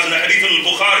salam, as in the hadith of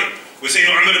al-Bukhari, where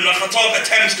Sayyiduna Umar ibn al-Khattab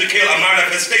attempts to kill a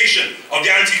manifestation of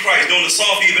the Antichrist, known as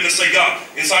Safi ibn Sayyar,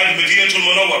 inside the Madinatul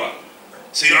Munawwara.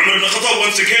 Sayyiduna Umar ibn al-Khattab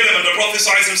wants to kill him, and the Prophet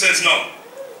says no.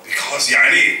 Because,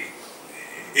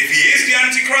 if he is the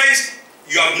Antichrist,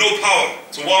 you have no power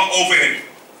to walk over him.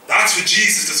 That's for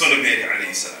Jesus, the son of Mary,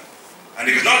 alayhi salam. And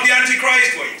if he's not the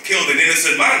Antichrist, well, he killed an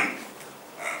innocent man.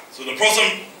 So the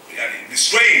Prophet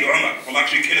restrained Umar from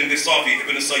actually killing this Safi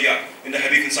ibn Sayyar in the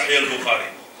hadith in Sahih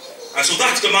al-Bukhari. And so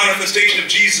that's the manifestation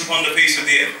of Jesus upon the face of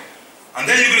the earth. And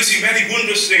then you're going to see many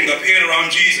wondrous things appear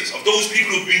around Jesus, of those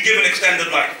people who've been given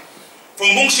extended life.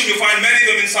 From amongst them, you'll find many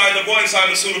of them inside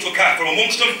the Surah Al-Kahf. From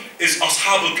amongst them is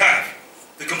Ashab al-Kahf,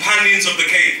 the companions of the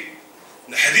cave.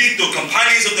 In the hadith, the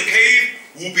companions of the cave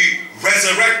will be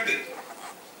resurrected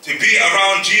to be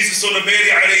around Jesus, son of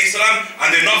Mary, alayhi salam,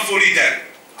 and they're not fully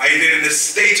dead. They're in a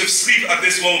state of sleep at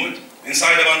this moment,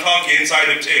 inside of Antakya, inside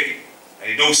of Turkey.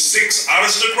 And those 6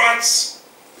 aristocrats,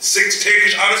 6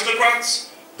 Turkish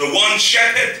aristocrats, the one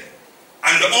shepherd,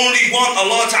 and the only one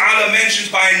Allah Ta'ala mentions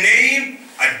by name,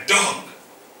 a dog,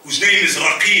 whose name is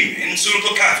Raqim, in Surah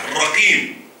Al-Kahf,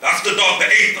 Raqim. That's the dog, the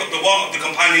 8th of the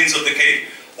companions of the cave.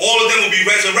 All of them will be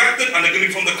resurrected, and they're going to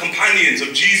be from the companions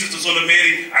of Jesus, the son of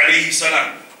Mary, alayhi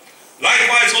salam.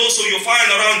 Likewise also you'll find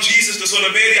around Jesus, the son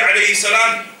of Mary, alayhi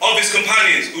salam, of his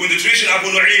companions, who in the tradition Abu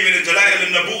Nu'aym in Dalail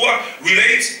al-Nabuwah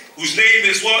relates, whose name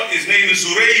is what? His name is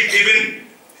Zurayb ibn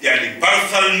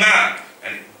Barthalma.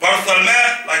 And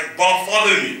Barthalma, like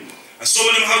Bartholomew. And some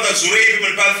of them have that Zurayb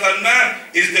ibn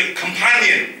Balthalma is the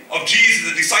companion of Jesus,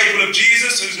 the disciple of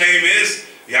Jesus, whose name is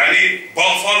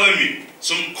Bartholomew.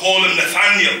 Some call him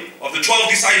Nathaniel, of the 12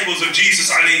 disciples of Jesus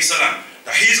alayhis-Salaam.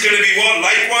 That he's going to be what?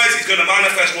 Likewise, he's going to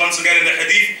manifest once again in the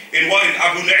hadith, in what in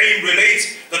Abu Nu'aym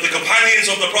relates, that the companions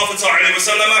of the Prophet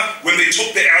ﷺ, when they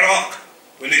took the Iraq,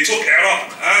 in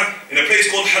a place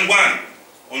called Halwan,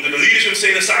 under the leadership of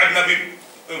Sayyidina Sa'd ibn Abi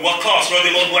Waqqas,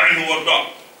 radiallahu anhu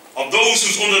warda. Of those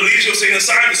who's under the leadership of Sayyidina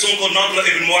Sa'd, the so-called Nadla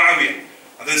ibn Muawiyah.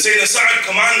 And then Sayyidina Sa'd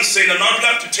commands Sayyidina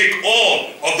Nadla to take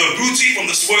all of the booty from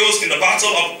the spoils in the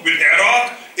battle with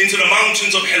Iraq into the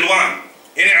mountains of Halwan,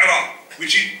 in Iraq,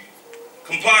 which he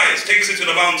complies, takes it to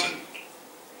the mountain.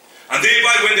 And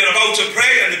thereby, when they're about to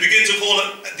pray and they begin to call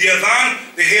the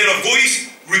adhan, they hear a voice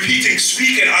repeating,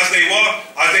 speaking as they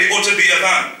uttered the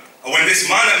adhan. And when this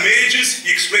man emerges,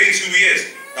 he explains who he is.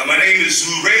 That my name is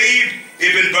Zurayb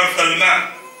ibn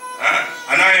Barthalma,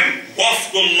 and I am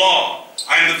Wafdullah.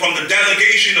 I am from the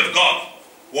delegation of God.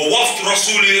 Wa Wafd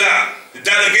Rasulillah, the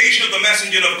delegation of the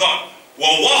messenger of God. Wa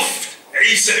Wafd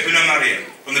Isa ibn Maryam,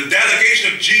 from the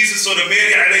delegation of Jesus, son of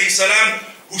Mary alayhis-Salaam,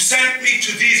 who sent me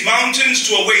to these mountains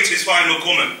to await his final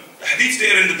coming. The hadith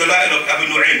there in the Dalail of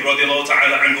Abu Nu'aym radiallahu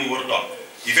ta'ala anhu warda.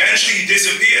 Eventually he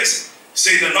disappears.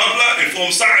 Sayyidina Nadla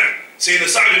informs Sa'd. Sayyidina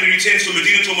Sa'd, when he returns to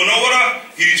Medina to Munawwara,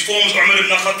 he informs Umar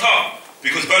ibn Khattab.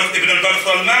 Because Ibn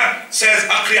al-Barthalma says,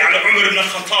 Aqri ala Umar ibn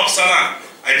Khattab salam.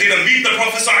 I didn't meet the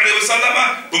Prophet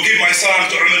ﷺ, but give my salam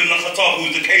to Umar ibn Khattab, who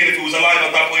was the caliph, who was alive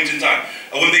at that point in time.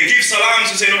 And when they give salam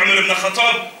to Sayyidina Umar ibn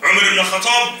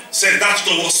Khattab said, that's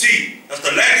the wasi, that's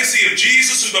the legacy of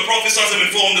Jesus, who the Prophet ﷺ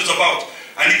informed us about.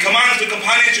 And he commands the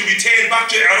companions to return back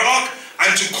to Iraq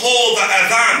and to call the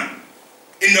adhan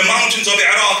in the mountains of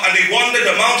Iraq. And they wandered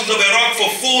the mountains of Iraq for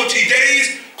 40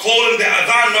 days, calling the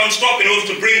adhan non-stop in order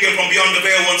to bring him from beyond the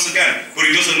veil once again. But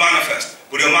he doesn't manifest.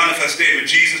 But he'll manifest there with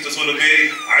Jesus, the son of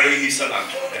Mary, alayhis-Salaam.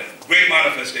 Great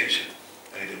manifestation.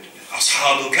 And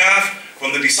Ashab al-Kahf,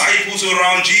 from the disciples who are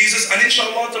around Jesus, and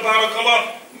inshallah,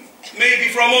 tabarakallah, maybe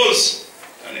from us,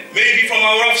 and maybe from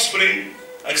our offspring.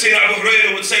 Like Sayyidina Abu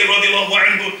Hurairah would say, radiallahu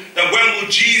anhu, that when will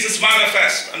Jesus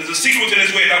manifest? And there's a secret in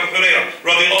his way, Abu Hurairah,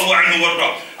 radiallahu anhu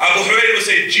warda. Abu Hurairah would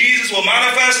say, Jesus will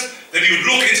manifest, then he would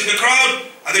look into the crowd,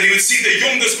 and then he would see the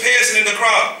youngest person in the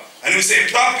crowd. And he would say,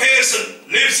 if that person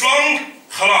lives long,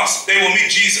 khalas, they will meet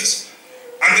Jesus.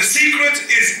 And the secret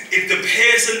is, if the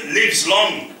person lives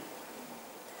long,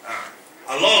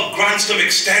 Allah grants them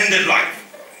extended life.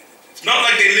 It's not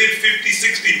like they lived 50,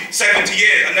 60, 70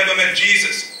 years and never met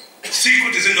Jesus. The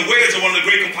secret is in the words of one of the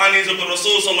great companions of the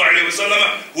Rasul ﷺ,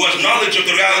 who has knowledge of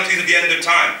the realities of the end of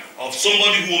time, of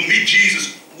somebody who will meet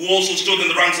Jesus, who also stood in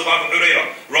the ranks of Abu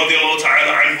Hurairah radiallahu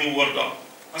ta'ala anhu warda.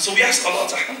 And so we ask Allah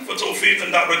ta'ala for tawfiq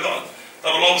in that regard,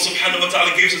 that Allah subhanahu wa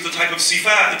ta'ala gives us the type of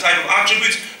sifat, the type of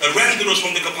attributes that render us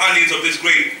from the companions of this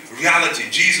great reality,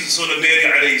 Jesus, the son of Mary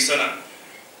alayhis-Salaam.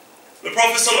 The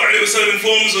Prophet ﷺ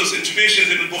informs us in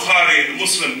traditions in Bukhari, in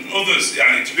Muslim, and others,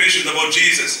 traditions about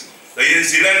Jesus, that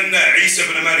Isa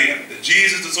ibn Maryam, that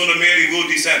Jesus, the son of Mary, will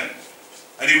descend.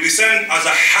 And he will descend as a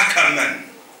hakaman.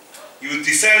 He will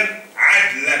descend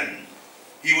adlan.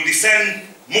 He will descend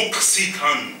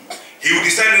muqsitan. He will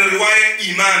descend in the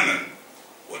riwayah imaman.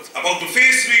 About the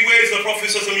first three words the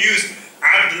Prophet used,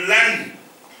 adlan,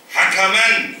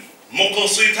 hakaman,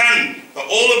 muqsitan, that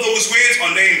all of those words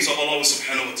are names of Allah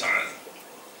subhanahu wa ta'ala.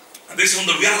 And this is from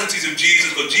the realities of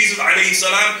Jesus, because Jesus alayhi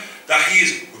salam, that he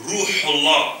is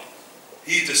Ruhullah.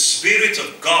 He is the Spirit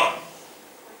of God.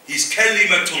 He's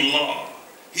Kalimatullah.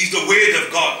 He's the Word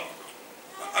of God.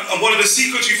 And one of the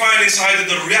secrets you find inside of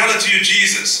the reality of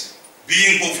Jesus,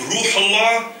 being both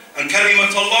Ruhullah and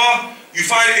Kalimatullah, you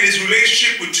find in his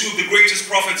relationship with two of the greatest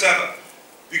prophets ever.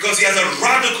 Because he has a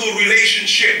radical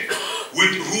relationship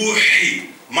with Ruhi,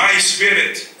 my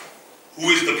spirit, who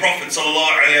is the Prophet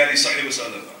sallallahu alayhi wa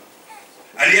sallam.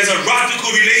 And he has a radical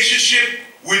relationship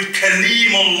with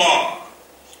Kalimullah,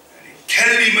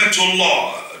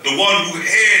 Kalimatullah, the one who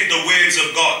heard the words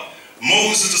of God.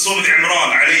 Moses, the son of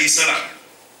Imran alayhi salam.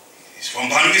 He's from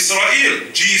Banu Israel.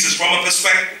 Jesus, from a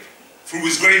perspective, through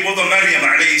his great mother Maryam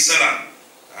alayhi salam.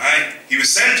 He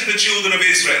was sent to the children of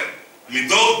Israel.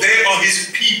 Though they are his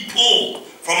people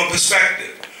from a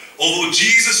perspective. Although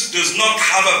Jesus does not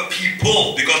have a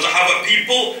people, because to have a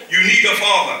people, you need a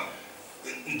father.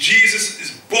 Jesus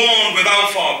is born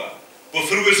without father. But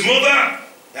through his mother,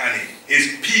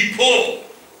 his people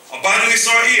of Banu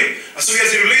Israel. And so he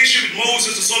has a relationship with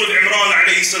Moses, the son of Imran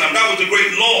alayhi salam. That was the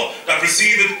great law that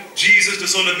preceded Jesus, the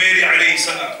son of Mary alayhi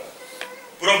salam.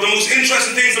 But of the most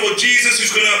interesting things about Jesus,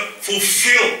 who's going to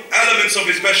fulfill elements of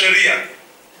his Bashariyah,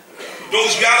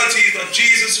 those realities that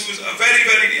Jesus, who is a very,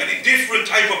 very different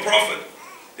type of prophet,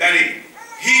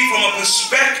 he from a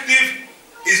perspective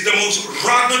is the most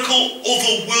radical,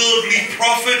 otherworldly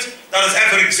prophet that has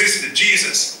ever existed,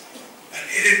 Jesus.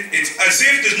 It's as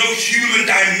if there's no human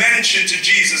dimension to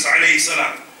Jesus,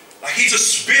 alayhis-Salaam. Like he's a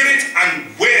spirit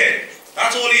and word.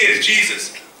 That's all he is,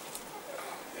 Jesus.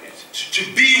 To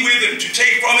be with him, to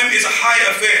take from him is a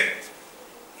high affair.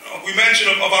 We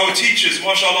mentioned of our teachers,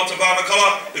 mashallah,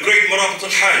 tabarakallah, the great Marabat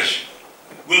al-Hajj,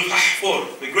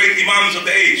 the great imams of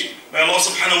the age. May Allah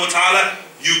subhanahu wa ta'ala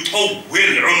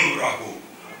yutawwil umrahu.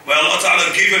 May Allah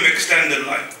ta'ala give him extended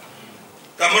life.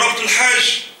 That Marabat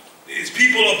al-Hajj is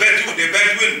people of Bedouin, they're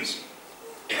Bedouins.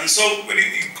 And so when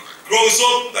he grows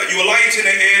up, that you alight in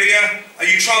an area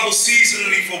and you travel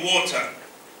seasonally for water.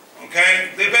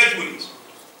 Okay? They're Bedouins.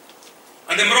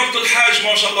 And then Marabat al-Hajj,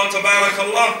 mashallah,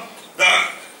 tabarakallah,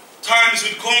 that times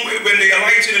would come when they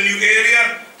alight in a new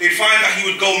area, they'd find that he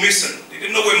would go missing. They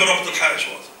didn't know where Marabat al-Hajj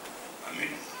was. I mean,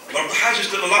 Marabat al-Hajj is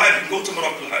still alive, you can go to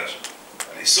Marabat al-Hajj.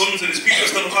 And his sons and his people are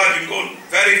still alive, you can go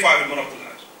very far with Marabat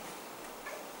al-Hajj.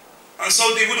 And so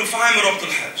they wouldn't find Marabat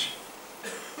al-Hajj.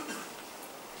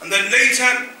 And then later,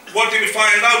 what they would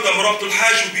find out, that Marabat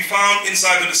al-Hajj would be found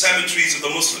inside of the cemeteries of the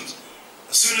Muslims.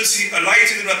 As soon as he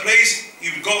alighted in a place,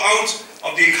 he would go out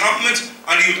of the encampment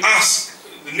and he would ask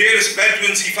the nearest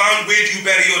Bedouins he found, where do you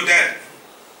bury your dead?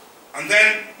 And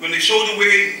then when they showed the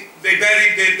way they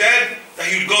buried their dead, that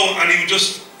he would go and he would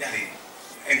just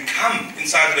encamp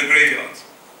inside of the graveyards.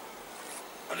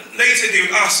 And later they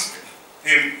would ask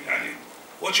him,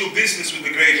 what's your business with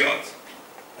the graveyard?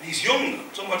 And he's young,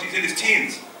 he's in his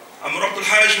teens. And Marabat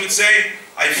al-Hajj would say,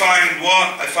 I find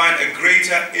what? I find a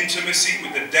greater intimacy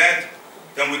with the dead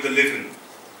than with the living.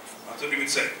 That's what he would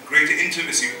say. Greater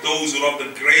intimacy with those who are of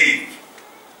the grave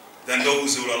than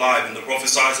those who are alive. And the Prophet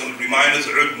ﷺ would remind us,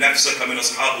 "Ud nafsaka min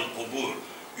ashab al-qubur."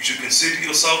 You should consider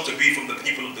yourself to be from the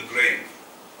people of the grave.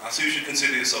 That's who you should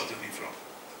consider yourself to be from.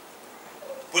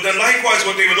 But then likewise,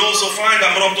 what they would also find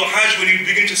at Marabat al-Hajj, when you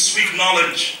begin to speak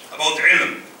knowledge about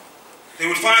ilm, they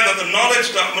would find that the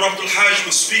knowledge that Marabat al-Hajj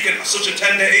was speaking at such a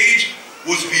tender age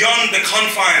was beyond the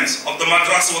confines of the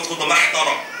madrasa, what's called the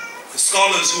mahtara, the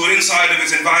scholars who were inside of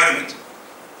his environment.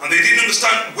 And they didn't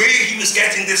understand where he was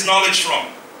getting this knowledge from.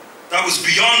 That was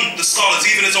beyond the scholars,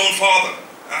 even his own father.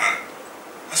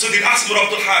 And so they'd ask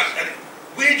Marabat al-Hajj,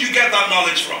 where did you get that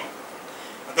knowledge from?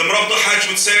 And the Marabat al-Hajj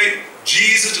would say,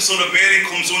 Jesus, the son of Mary,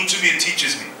 comes unto me and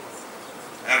teaches me.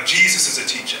 I have Jesus as a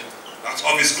teacher. That's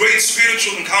of his great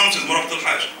spiritual encounters, Marabat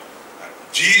al-Hajj.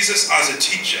 Jesus as a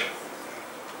teacher,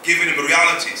 giving him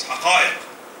realities, haqa'iq,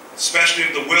 especially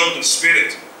of the world of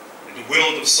spirit and the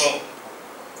world of soul.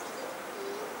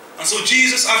 And so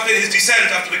Jesus, after his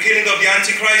descent, after the killing of the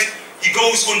Antichrist, he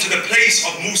goes onto the place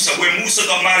of Musa, where Musa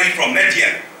got married from,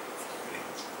 Midian,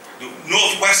 the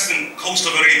northwestern coast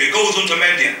of Arabia, goes onto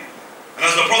Midian. And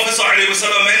as the Prophet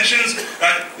ﷺ mentions,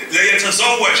 that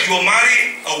he will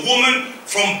marry a woman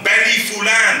from Bani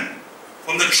Fulan,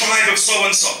 from the tribe of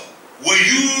so-and-so.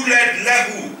 وَيُولَدْ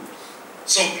لَهُ.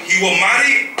 So he will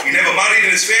marry, he never married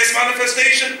in his first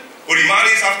manifestation, but he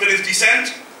marries after his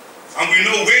descent. And we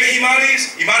know where he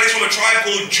marries. He marries from a tribe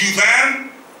called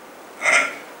Judham.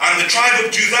 And the tribe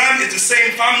of Judham is the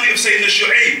same family of Sayyidina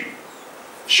Shu'aib.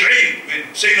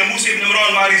 Shu'aib, Sayyiduna Isa ibn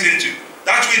Maryam marries into.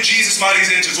 That's where Jesus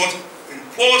marries into. So what's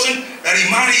important, that he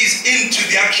marries into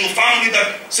the actual family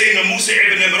that Sayyiduna Isa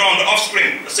ibn Maryam, the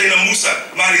offspring that Sayyidina Musa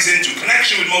marries into.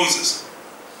 Connection with Moses.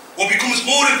 What becomes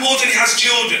more important, he has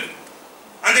children.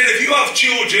 And then if you have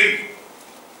children,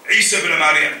 Isa ibn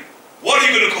Maryam, what are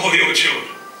you going to call your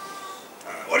children?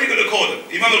 What are you going to call them?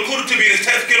 Imam al-Qurtubi in his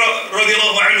Tazkirah,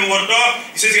 radiallahu anhu warda,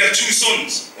 he says he had two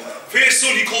sons. First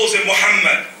son he calls him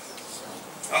Muhammad.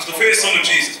 That's the first son of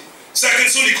Jesus. Second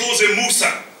son he calls him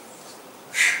Musa.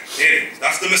 Yeah,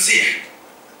 that's the Messiah.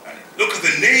 Look at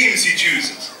the names he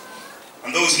chooses.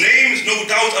 And those names, no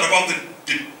doubt, are about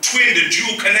the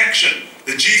dual connection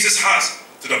that Jesus has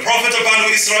to the Prophet of Banu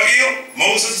Israel,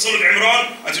 Moses, the son of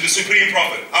Imran, and to the Supreme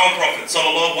Prophet, our Prophet,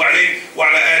 sallallahu alayhi wa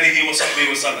ala alihi wa sahbihi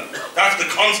wa sallam. That's the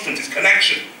constant, his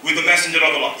connection with the Messenger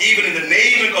of Allah, even in the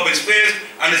naming of his first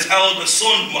and his eldest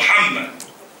son, Muhammad,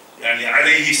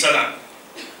 alayhis-Salaam.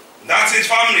 That's his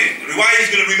family. Riwayah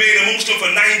is going to remain amongst them for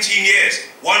 19 years,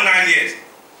 19 years,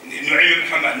 in Nu'aym ibn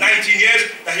Muhammad, 19 years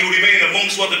that he will remain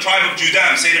amongst what the tribe of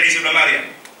Judam, Sayyiduna Isa ibn Maryam.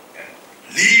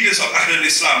 Leaders of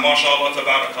alayhis-Salaam, mashallah,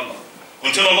 tabarakallah.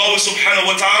 Until Allah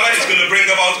subhanahu wa ta'ala is going to bring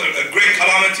about a great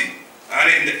calamity. And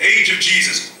in the age of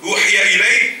Jesus,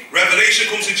 revelation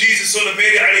comes to Jesus, son of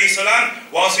Mary alayhis-Salaam,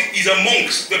 whilst he's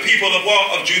amongst the people of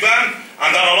Judam, and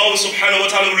that Allah subhanahu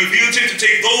wa ta'ala revealed him to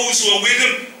take those who are with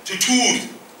him to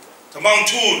Tur. to Mount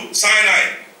Tur,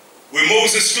 Sinai, where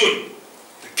Moses stood,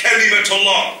 the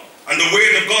Kalimatullah, and the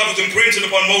word of God was imprinted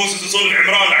upon Moses, the son of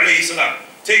Imran alayhis-Salaam.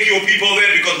 Take your people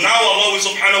there, because now Allah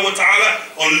subhanahu wa ta'ala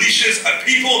unleashes a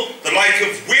people the like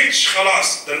of which,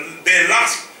 khalas, their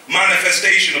last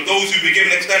manifestation of those who be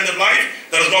given extended life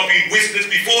that has not been witnessed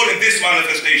before in this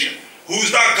manifestation. Who's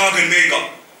that? Gog and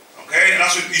Magog. Okay, and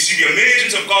that's what you see, the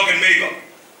emergence of Gog and Magog.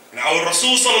 And our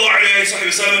Rasul sallallahu alayhi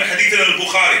wa sallam in hadith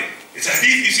al-Bukhari, it's a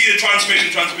hadith, you see the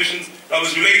transmissions that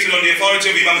was related on the authority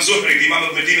of Imam Zuhri, the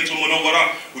Imam of Medina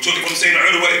al-Munawwara, who took it from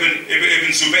Sayyidina Urwa ibn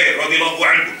Zubayr, radiallahu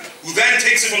anhu, who then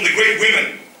takes it from the great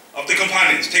women of the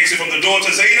companions, takes it from the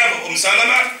daughter Zainab,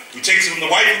 Salama, who takes it from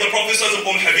the wife of the Prophet,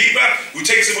 Habiba, who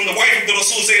takes it from the wife of the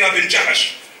Rasul, Zainab bin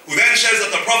Jahash, who then says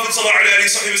that the Prophet sallallahu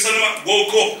alayhi wa sallam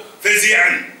woke up,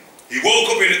 fazi'an. He woke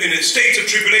up in a state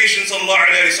of tribulation, sallallahu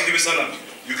alayhi wa sallam.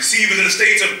 You can see he was in a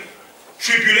state of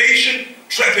tribulation,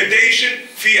 trepidation,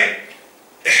 fear.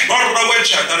 Ihbarra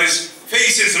wajha, that his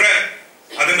face is red.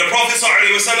 And then the Prophet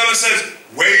ﷺ says,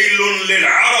 Waylun lil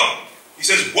Arab. He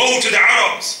says, woe to the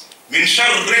Arabs. Min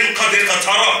sharrin qad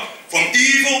iqtarab. From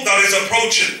evil that is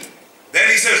approaching. Then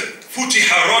he says,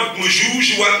 Futiha rad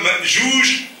mujuj wa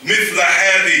ma'juj mithla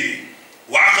hadihi.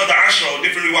 Wa aqad ashra, or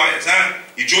different riwayats.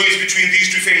 He joins between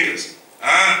these two fingers.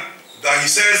 That he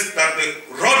says that the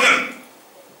Rodam,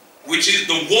 which is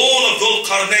the wall of Dhul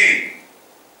Qarnayn,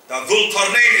 that Dhul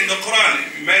Qarnayn in the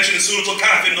Quran, mentioned in Surah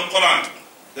Al-Kahf in the Quran,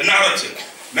 the narrative,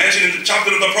 mentioned in the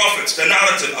chapter of the prophets, the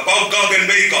narrative about Gog and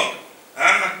Magog.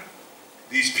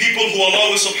 These people who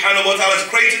Allah subhanahu wa ta'ala has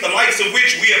created, the likes of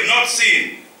which we have not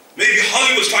seen. Maybe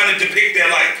Hollywood's trying to depict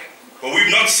their like, but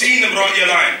we've not seen them right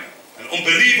line. And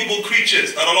unbelievable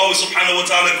creatures that Allah subhanahu wa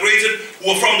ta'ala created,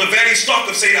 who are from the very stock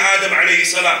of Sayyidina Adam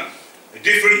alayhis-Salaam. The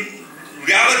different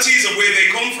realities of where they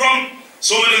come from.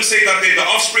 Some of them say that they're the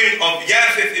offspring of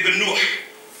Yafith ibn Nuh,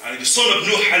 and the son of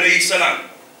Nuh alayhis-Salam.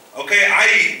 Okay,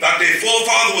 that their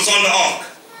forefather was on the ark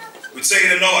with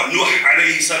Sayyidina Noah, Nuh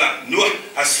alayhis-Salam. Nuh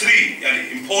has three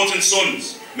important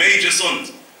sons, major sons.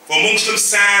 For amongst them,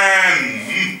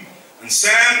 Sam. And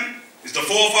Sam is the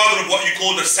forefather of what you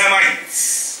call the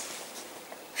Semites.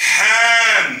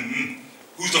 Ham,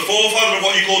 who's the forefather of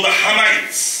what you call the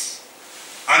Hamites.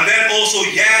 And then also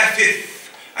Yafith.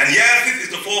 And Yafith is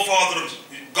the forefather of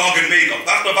Gog and Magog.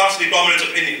 That's the vastly dominant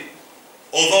opinion.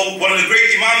 Although one of the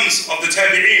great imams of the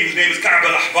Tabi'een, whose name is Ka'b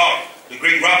al-Ahbar, the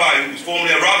great rabbi who was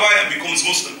formerly a rabbi and becomes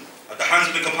Muslim at the hands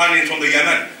of the companions from the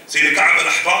Yemen, saying Ka'b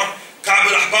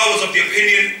al-Ahbar was of the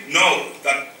opinion, no,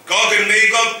 that Gog and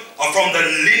Magog are from the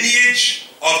lineage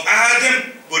of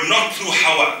Adam, but not through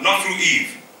Hawa, not through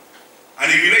Eve. And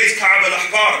he relates Ka'b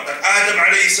al-Ahbar that Adam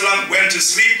alayhis-Salam went to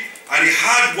sleep and he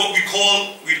had what we'd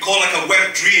call like a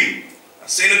wet dream.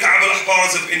 That's Sayyidina Ka'b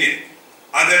al-Ahbar's opinion.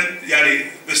 And then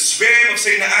the sperm of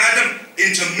Sayyidina Adam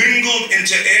intermingled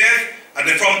into earth, and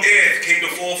then from earth came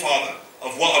the forefather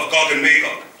of Gog and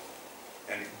Magog.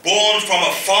 And born from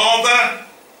a father,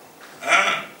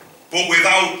 but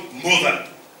without mother.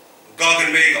 Gog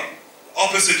and Magog.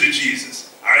 Opposite to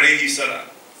Jesus, alayhis-Salam.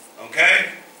 Okay?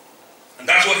 And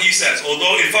that's what he says.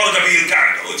 Although in Farada bil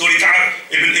Ka'b, it's only Ka'b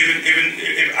ibn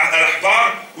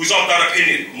al-Ahbar who's of that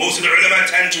opinion. Most of the ulama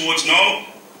tend towards no,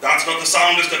 that's not the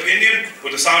soundest opinion,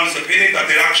 but the soundest opinion that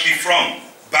they're actually from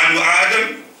Banu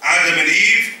Adam, Adam and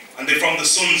Eve, and they're from the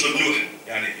sons of Nuh,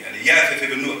 Yafith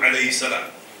ibn Nuh alayhis-Salam.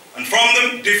 And from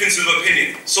them, differences of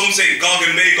opinion. Some say Gog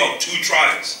and Magog, 2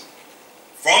 tribes.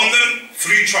 From them,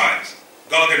 3 tribes,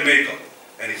 Gog and Magog.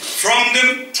 From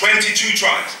them, 22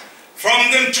 tribes.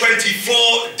 From them,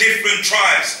 24 different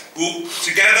tribes who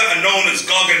together are known as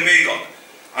Gog and Magog.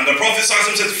 And the Prophet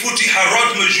says, Futiha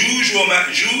rad majuj wa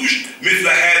ma'juj mithla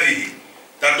hadihi.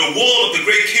 That the wall of the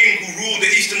great king who ruled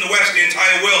the east and the west, the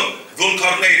entire world, Dhul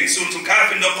Qarnayn, Surah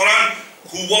Al-Kahf in the Quran,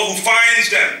 who finds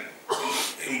them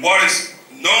in what is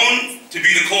known to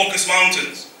be the Caucasus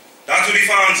Mountains. That's what he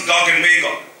finds Gog and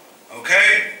Magog.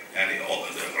 Okay? And the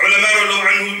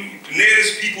ulama,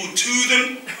 nearest people to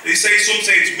them, some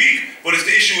say it's weak, but it's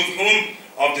the issue of whom?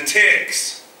 Of the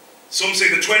Turks. Some say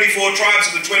the 24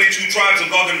 tribes or the 22 tribes of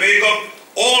Gog and Magog,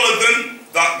 all of them,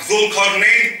 that Dhul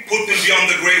Qarnayn put them beyond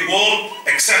the Great Wall,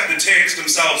 except the Turks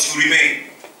themselves who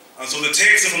remain. And so the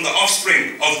Turks are from the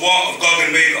offspring of what? Of Gog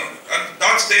and Magog.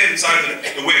 That's there inside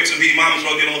the works of the Imams,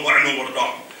 radiallahu anhu.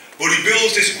 But he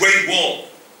builds this great wall.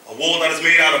 A wall that is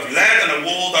made out of lead and a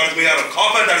wall that is made out of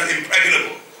copper that is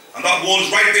impregnable. And that wall is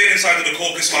right there inside of the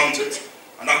Caucasus Mountains.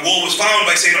 And that wall was found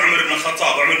by Sayyidina Umar ibn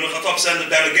Khattab. Umar ibn Khattab sent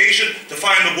a delegation to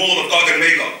find the wall of Gog and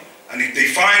Magog. And if they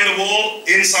find the wall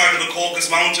inside of the Caucasus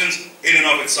Mountains in and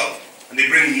of itself. And they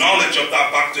bring knowledge of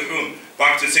that back to whom?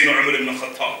 Back to Sayyidina Umar ibn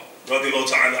Khattab. Radiallahu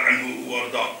ta'ala anhu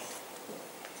warda.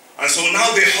 And so now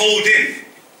they're holed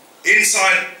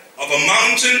inside of a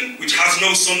mountain which has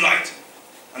no sunlight.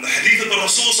 And the hadith of the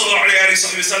Rasul ﷺ,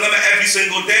 every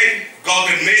single day, Gog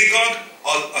and Magog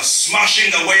are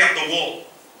smashing away at the wall.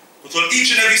 But on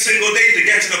each and every single day, they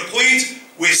get to the point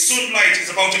where sunlight is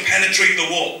about to penetrate the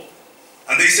wall.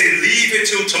 And they say, leave it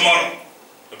till tomorrow.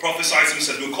 The Prophet ﷺ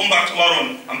said, we'll come back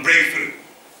tomorrow and break through.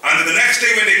 And then the next day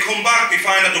when they come back, they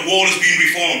find that the wall has been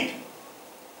reformed.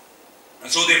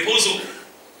 And so they're puzzled.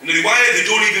 In the riwayah, they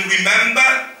don't even remember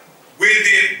where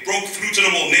they broke through to the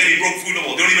wall, nearly broke through the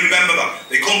wall. They don't even remember that.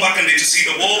 They come back and they just see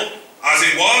the wall as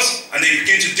it was, and they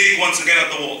begin to dig once again at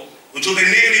the wall until they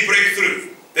nearly break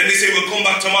through. Then they say, we'll come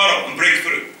back tomorrow and break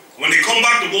through. When they come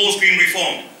back, the wall's been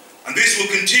reformed. And this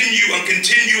will continue and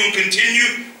continue and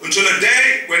continue until the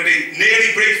day when they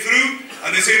nearly break through,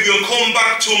 and they say, we'll come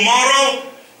back tomorrow,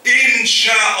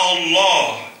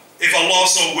 insha'Allah, if Allah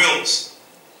so wills.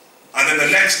 And then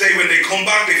the next day when they come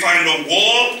back, they find the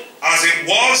wall as it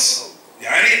was,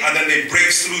 and then they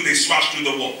break through, they smash through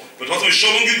the wall. But what I'm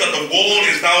showing you that the wall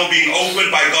is now being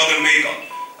opened by Gog and Magog,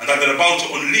 and that they're about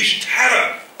to unleash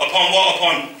terror upon what?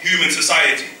 Upon human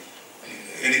society.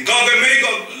 And in Gog and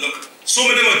Magog, look, some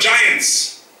of them are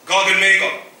giants, Gog and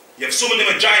Magog. You have some of them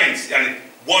are giants,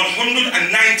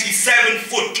 197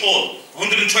 foot tall,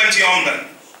 120 on them,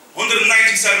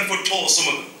 197 foot tall,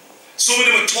 some of them. Some of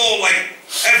them are tall like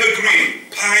evergreen,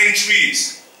 pine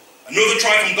trees. Another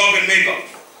tribe from Gog and Magog.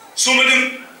 Some of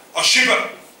them are Shiva.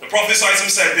 The Prophet ﷺ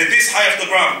said they're this high off the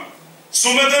ground.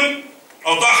 Some of them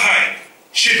are that high,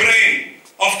 Shibrain,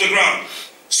 off the ground.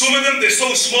 Some of them, they're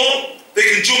so small, they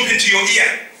can jump into your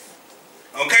ear.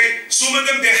 Okay? Some of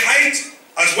them, their height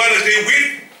as well as their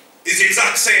width is the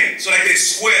exact same. So like they're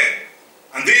square.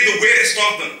 And they're the weirdest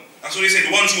of them. That's what they say,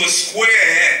 the ones who are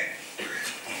square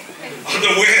are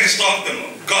the weirdest of them.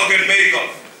 Gog and Magog.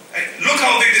 And look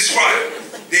how they describe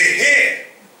their hair.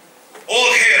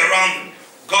 All hair around them.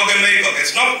 Gog and Magog.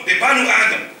 It's not, they're Banu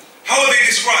Adam. How are they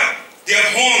described? They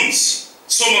have horns,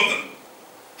 some of them.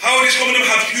 How are they, some of them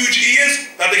have huge ears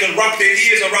that they can wrap their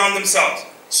ears around themselves.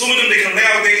 Some of them, they can lay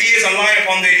out their ears and lie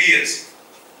upon their ears.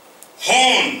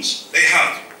 Horns, they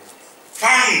have.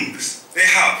 Fangs, they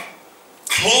have.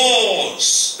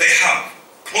 Claws, they have.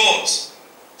 Claws.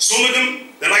 Some of them,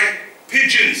 they're like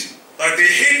pigeons. Like they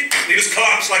hit, they just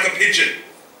collapse like a pigeon.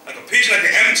 Like a pigeon, like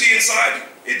they're empty inside.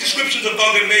 It's descriptions of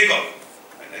Gog and Magog.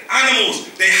 Like animals,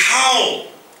 they howl.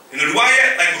 In the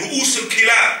riwayah, like ru'us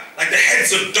al-kilab, like the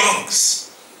heads of dogs.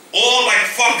 All like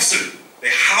foxes,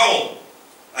 they howl.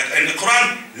 Like in the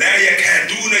Quran, لا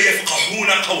يكادون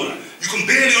يفقهون قولا. You can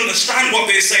barely understand what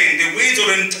they're saying. Their words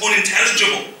are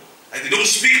unintelligible. Like they don't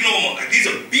speak normal. Like these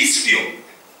are bestial.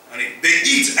 And they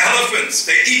eat elephants,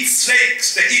 they eat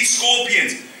snakes, they eat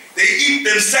scorpions, they eat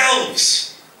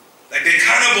themselves. Like they're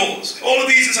cannibals. All of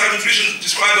these inside the traditions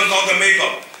describe them Gog and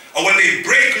Magog. And when they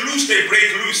break loose, they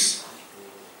break loose.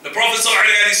 The Prophet ﷺ,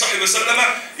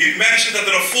 he mentioned that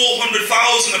there are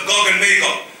 400,000 of Gog and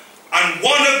Magog. And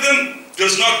one of them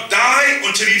does not die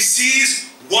until he sees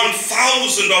 1,000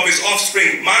 of his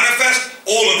offspring manifest,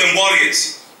 all of them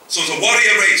warriors. So it's a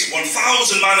warrior race,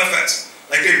 1,000 manifest.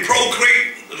 Like they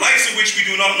procreate, the likes of which we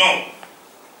do not know.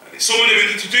 Some of them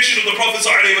in the tradition of the Prophet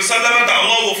ﷺ, that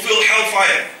Allah will fill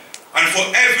hellfire. And for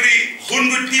every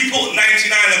 100 people, 99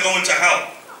 are going to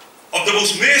hell. Of the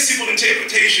most merciful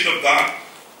interpretation of that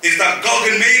is that Gog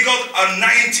and Magog are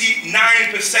 99%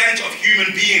 of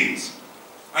human beings.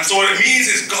 And so what it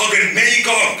means is Gog and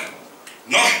Magog,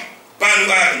 not Banu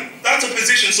Adam. That's a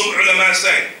position some ulama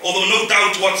say, although no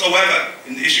doubt whatsoever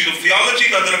in the issue of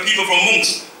theology that there are people from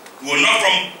amongst who are not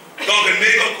from Gog and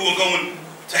Magog who are going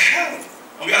to hell.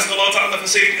 And we ask Allah Ta'ala for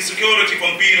safety and security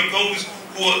from being of those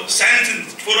who are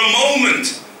sentenced for a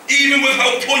moment, even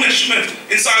without punishment,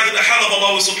 inside of the hell of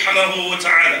Allah Subhanahu wa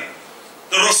Ta'ala.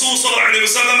 The Rasul Sallallahu Alaihi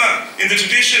Wasallam, in the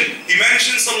tradition, he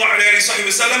mentions Sallallahu Alaihi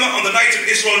Wasallam on the night of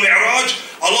Isra al-Mi'raj,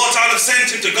 Allah Ta'ala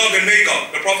sent him to Gog and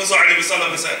Magog. The Prophet Sallallahu Alaihi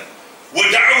Wasallam said,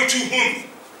 وَدَعَوْتُهُمْ,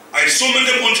 I summoned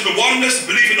them unto the oneness,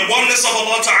 believe in the oneness of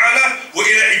Allah Ta'ala,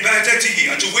 وَإِلَى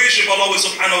عِبَادَتِهِ, and to worship Allah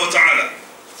Subhanahu wa Ta'ala.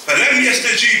 فَلَمْ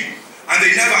يَسْتَجِيبُوا, and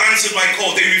they never answered my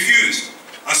call, they refused.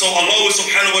 And so Allah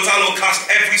Subhanahu wa Ta'ala will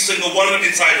cast every single one of them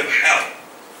inside of hell,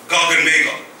 Gog and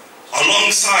Magog,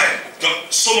 alongside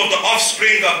some of the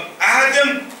offspring of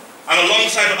Adam and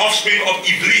alongside the offspring of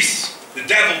Iblis, the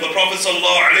devil. The Prophet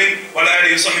Sallallahu Alaihi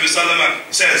Wasallam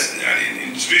says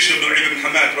in the tradition of Nu'aym ibn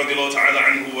Hamad radiallahu ta'ala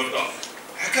anhu warda,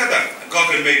 hakada,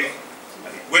 Gog and Magog,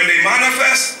 when they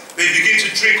manifest, they begin to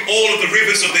drink all of the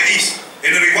rivers of the east.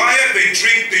 In the riwayah, they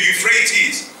drink the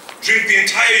Euphrates, drink the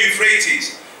entire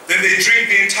Euphrates. Then they drink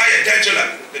the entire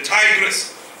Dajjal, the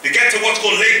Tigris. They get to what's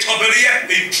called Lake Tabariyah,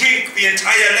 they drink the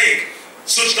entire lake.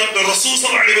 Such that the Rasul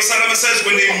says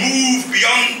when they move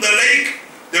beyond the lake,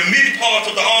 the mid part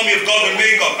of the army of Gog and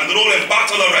Magog, and they're all in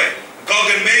battle array, Gog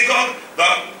and Magog,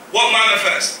 that what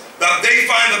manifests? That they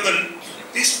find that there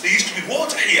used to be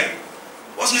water here.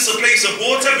 Wasn't this a place of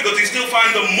water? Because they still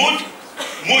find the mud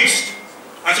moist.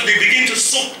 And so they begin to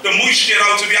suck the moisture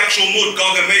out of the actual mud,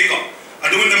 Gog and Magog. And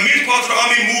then when the mid part of the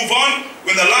army move on,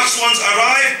 when the last ones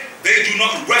arrive, they do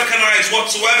not recognize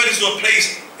whatsoever this was a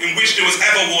place in which there was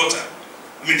ever water.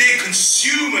 I mean, they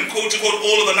consume and quote-unquote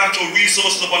all of the natural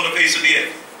resources upon the face of the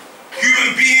earth.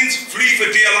 Human beings flee for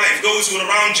dear life. Those who are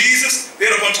around Jesus,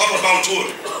 they're up on top of Mount Uhud.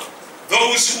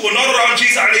 Those who are not around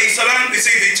Jesus, alayhis-Salaam, they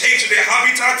say they take to their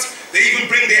habitats, they even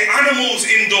bring their animals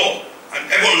indoor. And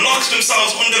everyone locks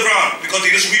themselves underground because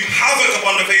they just wreak havoc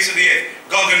upon the face of the earth,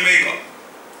 Gog and Magog.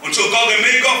 Until Gog and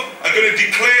Magog are going to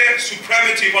declare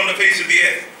supremacy upon the face of the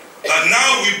earth. That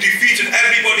now we've defeated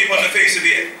everybody upon the face of the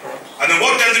earth. And then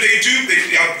what then do? They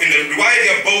have, in the riwayah,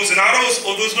 they have bows and arrows,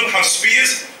 others of them have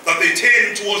spears that they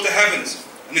turn towards the heavens.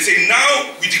 And they say,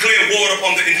 now we declare war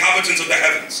upon the inhabitants of the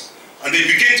heavens. And they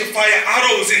begin to fire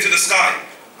arrows into the sky.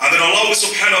 And then Allah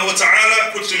subhanahu wa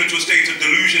ta'ala puts them into a state of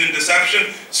delusion and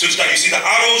deception, such that you see the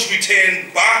arrows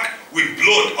return back with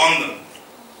blood on them.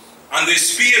 And the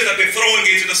spears that they're throwing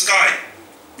into the sky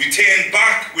return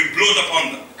back with blood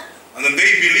upon them. And then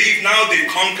they believe now they've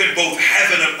conquered both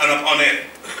heaven and upon earth.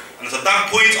 And at that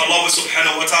point, Allah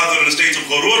subhanahu wa ta'ala in a state of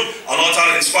ghurur, Allah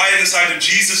ta'ala inspired inside of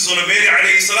Jesus, son of Mary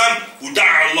alayhi salam, who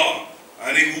da'a Allah.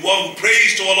 And who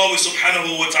prays to Allah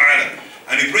subhanahu wa ta'ala.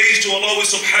 And he prays to Allah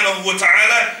subhanahu wa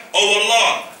ta'ala, oh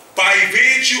Allah, by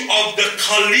virtue of the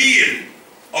Khalil,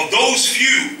 of those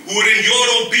few who are in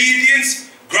your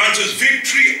obedience, grant us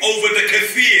victory over the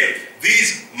Kathir,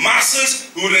 these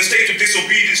masses who are in a state of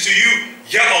disobedience to you,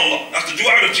 Ya Allah. That's the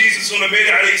dua of Jesus son of Mary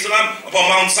alayhi salam upon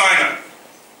Mount Sinai.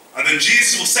 And then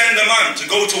Jesus will send a man to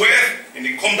go to earth, and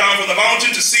he come down from the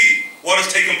mountain to see what has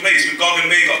taken place with Gog and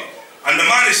Magog. And the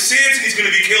man is certain he's going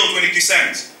to be killed when he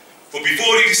descends. But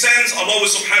before he descends, Allah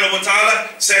subhanahu wa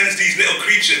ta'ala sends these little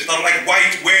creatures that are like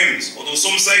white worms. Although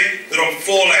some say they're on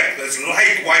 4 legs. They're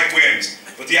like white worms,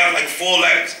 but they have like 4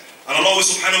 legs. And Allah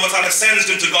subhanahu wa ta'ala sends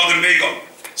them to Gog and Magog.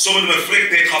 Some of them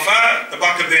afflict their khafa, the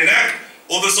back of their neck.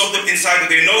 Others of them inside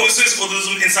of their noses. Others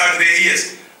of them inside of their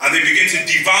ears. And they begin to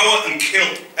devour and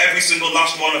kill every single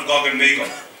last one of Gog and Magog.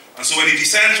 And so when he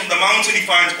descends from the mountain, he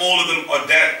finds all of them are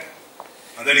dead.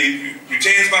 And then he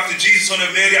returns back to Jesus, son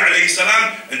of Mary, alayhi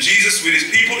salam, and Jesus with his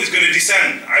people is going to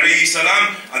descend, alayhi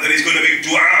salam, and then he's going to make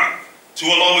dua to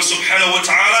Allah subhanahu wa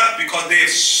ta'ala because they have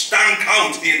stank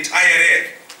out the entire earth.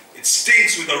 It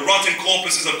stinks with the rotten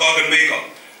corpses of Gog and Magog.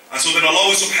 And so then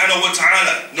Allah subhanahu wa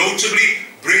ta'ala notably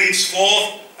brings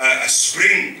forth a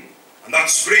spring, and that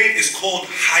spring is called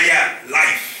Haya,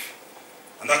 life.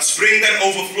 And that spring then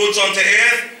overflows onto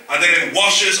earth, and then it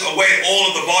washes away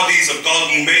all of the bodies of Gog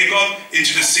and Magog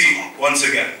into the sea once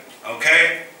again.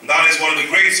 Okay? And that is one of the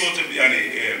great sort of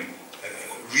realities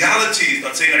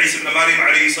that Sayyiduna Isa ibn Maryam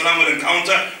alayhi salam will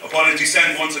encounter upon his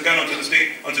descent once again onto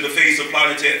the face of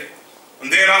planet Earth.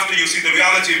 And thereafter you'll see the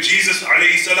reality of Jesus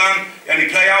alayhi salam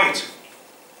play out.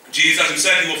 Jesus, as we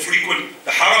said, he will frequent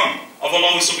the haram of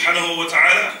Allah subhanahu wa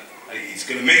ta'ala. He's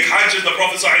going to make hajj, as the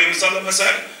Prophet sallallahu alaihi wasallam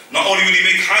said. Not only will he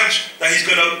make hajj, that he's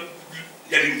going to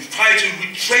try to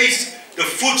retrace the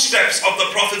footsteps of the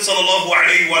Prophet sallallahu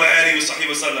alaihi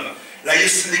wasallam. La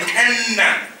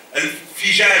yuslikanna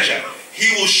al-fijaja.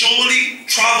 He will surely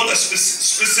travel a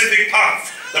specific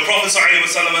path. The Prophet sallallahu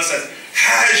alaihi wasallam says,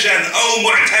 Hajjan aw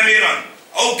mu'tamiran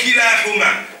aw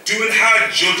kilahuma. Doing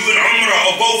hajj or doing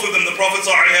umrah or both of them, the Prophet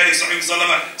sallallahu alaihi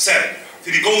wasallam said.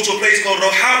 Did he go to a place called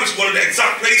Roha, which is one of the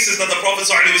exact places that the Prophet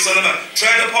ﷺ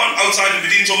tread upon outside of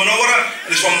Medina Munawwara, and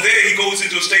it's from there he goes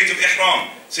into a state of ihram.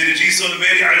 Sayyidina Jesus son of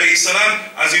Mary alayhi salam,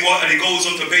 as he goes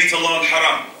onto Bayt Allah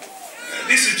al-Haram.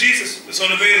 This is Jesus, the son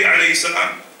of Mary alayhi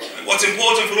salam. What's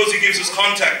important for us, he gives us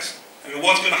context.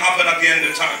 What's going to happen at the end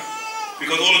of time.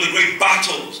 Because all of the great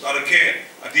battles that occur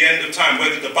at the end of time,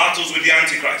 whether the battles with the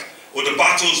Antichrist, or the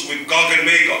battles with Gog and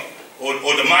Magog,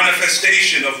 or the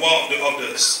manifestation of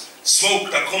the smoke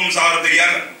that comes out of the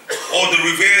Yemen, or the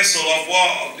reversal of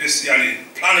this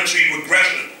planetary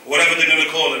regression, whatever they're going to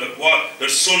call it, of the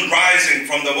sun rising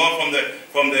from the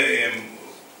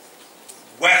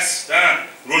west,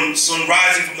 sun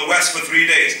rising from the west for 3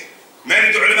 days. Many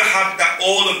of the ulama have that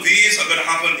all of these are going to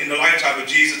happen in the lifetime of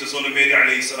Jesus, the son of Mary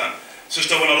alayhi salam. Such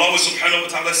that when Allah subhanahu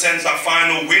wa ta'ala sends that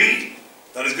final wind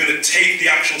that is going to take the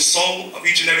actual soul of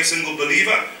each and every single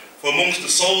believer, for amongst the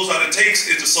souls that it takes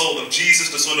is the soul of Jesus,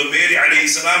 the son of Mary alayhi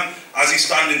salam, as he's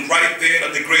standing right there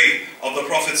at the grave of the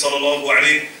Prophet sallallahu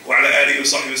alayhi wa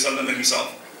sallam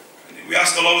himself. We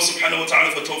ask Allah subhanahu wa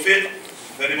ta'ala for tawfiq.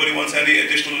 If anybody wants any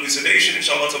additional elucidation,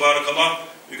 inshallah tabarakallah,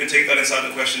 you can take that inside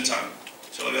the question time.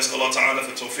 Inshallah, we ask Allah ta'ala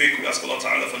for tawfiq, we ask Allah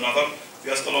ta'ala for nadar.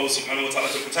 We ask Allah subhanahu wa ta'ala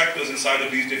to protect us inside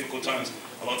of these difficult times.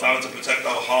 Allah ta'ala to protect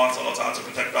our hearts, Allah ta'ala to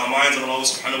protect our minds, and Allah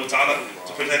subhanahu wa ta'ala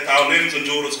to protect our limbs and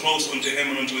draw us close unto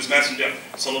Him and unto His Messenger.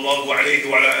 Sallallahu alayhi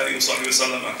wa alihi wa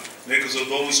sallam. Make us of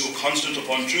those who are constant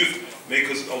upon truth. Make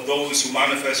us of those who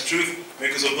manifest truth.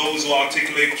 Make us of those who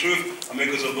articulate truth. And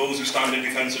make us of those who stand in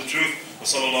defense of truth. Wa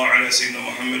sallallahu ala Sayyidina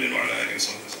Muhammadin wa ala alihi wa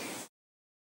sallam.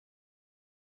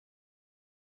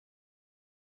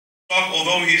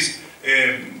 Although he's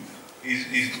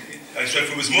I said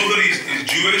through his mother, he's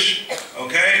Jewish,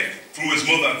 okay? Through his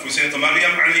mother, through Sayyiduna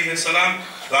Maryam alayhis-Salaam,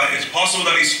 that it's possible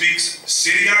that he speaks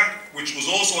Syriac, which was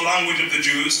also a language of the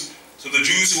Jews. So the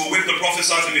Jews who were with the Prophet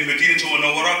in Medina to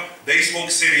Munawwara, they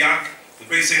spoke Syriac. The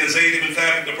great Sayyidina Zayd ibn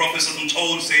Thabit, the Prophet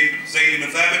told Zayd ibn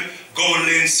Thabit, go and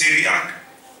learn Syriac.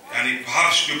 And it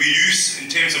perhaps could be used in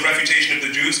terms of refutation of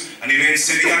the Jews. And he learned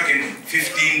Syriac in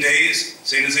 15 days.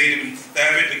 Sayyidina Zayd ibn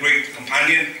Thabit, the great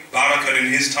companion, Barakah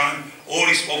in his time. Or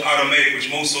he spoke Aramaic,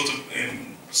 which most sort of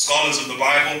scholars of the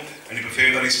Bible, and he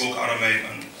preferred that he spoke Aramaic.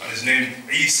 And his name,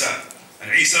 Isa.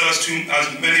 And Isa has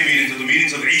many meanings. The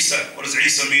meanings of Isa. What does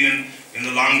Isa mean in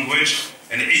the language?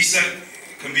 And Isa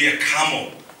can be a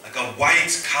camel, like a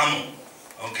white camel,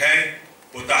 okay?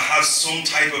 But that has some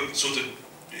type of sort of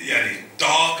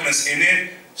darkness in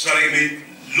it, so that it may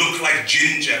look like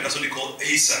ginger. That's what they call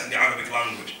Isa in the Arabic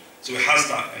language. So it has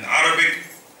that. In Arabic,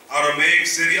 Aramaic,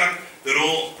 Syriac, they're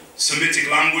all Semitic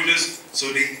languages,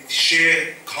 so they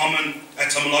share common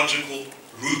etymological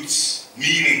roots,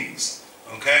 meanings,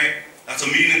 okay? That's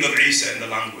a meaning of Isa in the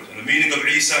language. And the meaning of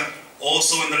Isa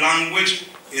also in the language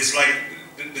is like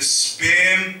the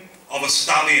sperm of a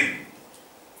stallion.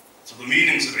 So the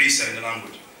meanings of Isa in the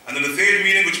language. And then the third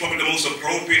meaning, which is probably the most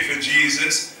appropriate for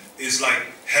Jesus, is like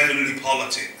heavenly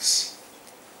politics.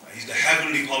 He's the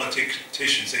heavenly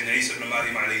politician, Sayyiduna Isa ibn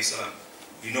Maryam alayhi salam.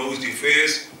 He knows the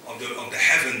affairs of the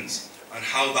heavens and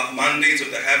how that mandate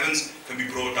of the heavens can be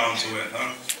brought down to earth.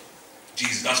 Huh?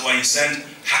 Jesus, that's why he sent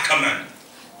Hakaman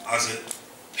as a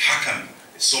Hakam.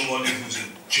 It's somebody who's a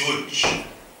judge,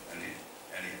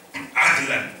 and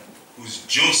Adlan, who's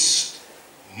just,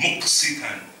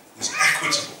 Muqsitan, who's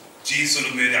equitable. Jesus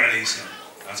son of Mary alayhi salam.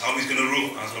 That's how he's going to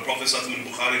rule. As the Prophet said in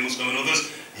Bukhari, Muslim and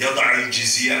others, Yada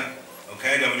al-Jizya.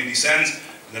 Okay, that when he descends,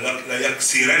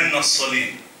 لَيَكْسِرَنَّ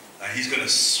الصَّلِيبِ. And he's going to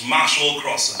smash all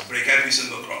crosses, break every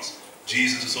single cross.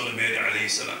 Jesus, the son of Mary alayhi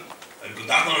salam. Because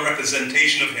that's not a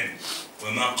representation of him.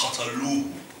 وَمَا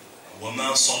قَتَلُوهُ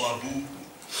وَمَا صَلَبُوهُ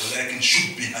وَلَكِنْ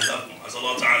شُبِّهَ لَهُمْ. As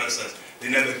Allah Ta'ala says, they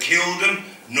never killed him,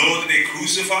 nor did they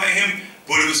crucify him,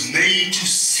 but it was made to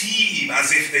seem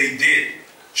as if they did.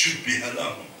 شُبِّهَ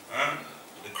لَهُمْ.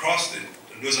 The cross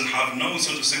doesn't have no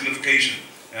sort of signification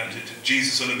to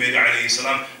Jesus, son of Mary alayhi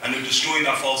salam, and they destroyed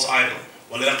that false idol.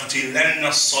 وَلَيَقْتِلَنَّ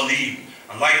الصَّلِيبِ.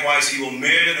 And likewise, he will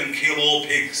murder and kill all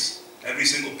pigs. Every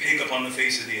single pig upon the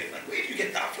face of the earth. Like, where do you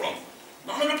get that from?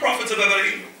 None of the prophets have ever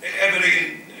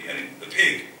eaten a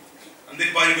pig. And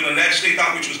thereby you're going to legislate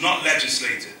that which was not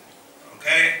legislated.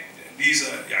 Okay? These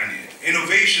are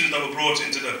innovations that were brought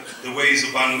into the ways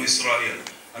of Banu Israel.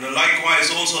 And then likewise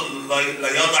also,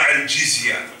 لَيَضَعَ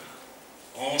الْجِزْيَةِ.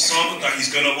 Also, that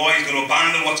he's going to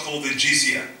abandon what's called the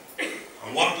jizya.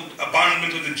 And what the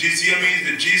abandonment of the jizya means,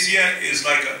 the jizya is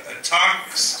like a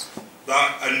tax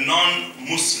that a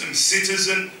non-Muslim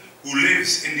citizen who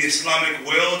lives in the Islamic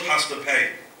world has to pay.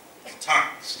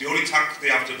 Tax, the only tax they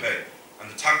have to pay.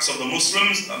 And the tax of the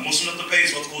Muslims, that Muslims have to pay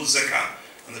is what's called zakat.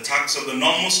 And the tax of the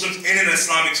non-Muslims in an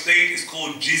Islamic state is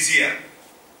called jizya,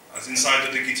 as inside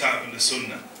of the Kitab and the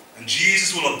Sunnah. And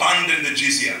Jesus will abandon the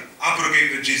jizya,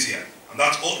 abrogate the jizya. And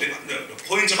that's all, the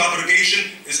point of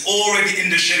abrogation is already in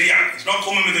the Sharia. It's not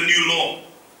coming with a new law.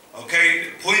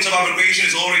 Okay? The point of abrogation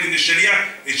is already in the Sharia.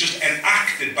 It's just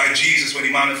enacted by Jesus when he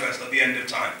manifests at the end of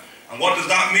time. And what does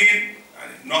that mean?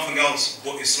 Nothing else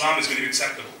but Islam is going to be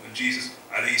acceptable when Jesus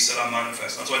alayhi salam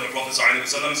manifests. That's why the Prophet alayhi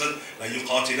salam said, that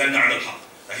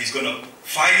he's going to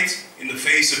fight in the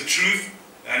face of truth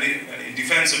and in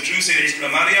defense of truth, Sayyiduna Isa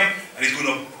ibn Maryam, and he's going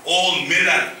to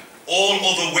all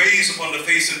other ways upon the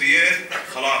face of the earth,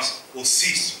 khalas, will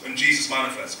cease when Jesus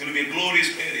manifests. It's going to be a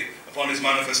glorious period upon his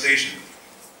manifestation.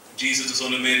 Jesus, the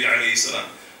son of Mary alayhi salam.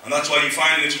 And that's why you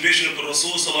find in the tradition of the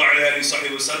Rasul sallallahu alayhi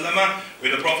wa sallam,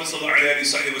 where the Prophet sallallahu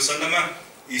alayhi wa sallam,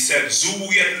 he said,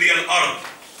 Zuwiyat li al-ard.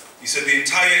 He said, the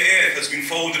entire earth has been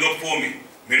folded up for me.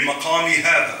 Min maqami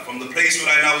hadha, from the place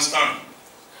where I now stand.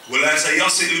 وَلَا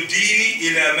سَيَصِلُ دِينِي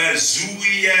إِلَى مَا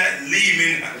زُوِيَ لِي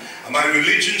مِنْهَا. And my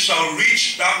religion shall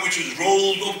reach that which was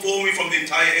rolled up for me from the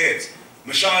entire earth.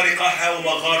 مَشَارِقَهَا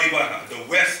وَمَغَارِبَهَا. The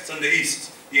west and the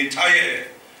east, the entire earth.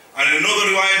 And in another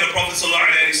riwayah, the Prophet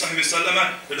ﷺ,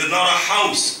 that there's not a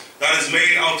house that is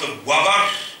made out of wabar.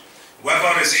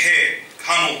 Wabar is hair,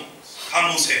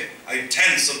 camel's hair,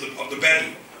 tents of the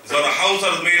Bedouin. There's not a house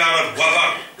that is made out of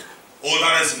wabar, or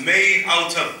that is made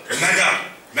out of madar.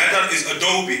 Madar is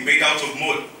adobe, made out of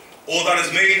mud. Or that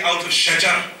is made out of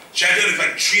shajar. Shajar is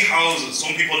like tree houses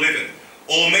some people live in.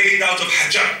 Or made out of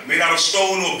hajar, made out of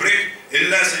stone or brick.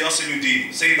 إِلَّا سَيَصِلُ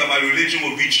دِينِ. Saying that my religion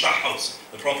will reach that house.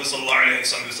 The Prophet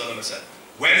ﷺ said.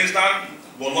 When is that?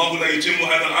 وَاللَّهُ لَا يُتِمُّ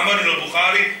هَذَا الْأَمَرِ in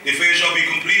al-Bukhari. The affair shall be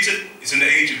completed. It's in the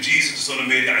age of Jesus, the son of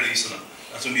Mary alayhis-Salaam.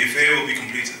 That's when the affair will be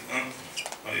completed.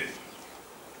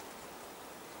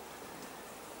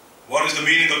 What is the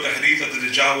meaning of the hadith that the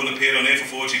Dajjal will appear on earth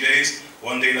for 40 days?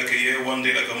 One day like a year, one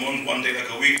day like a month, one day like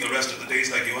a week, the rest of the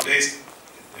days like your days.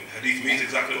 The hadith means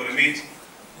exactly what it means.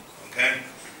 Okay?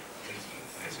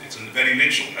 It's a very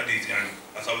literal hadith,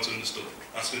 that's how it's understood.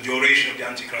 That's the duration of the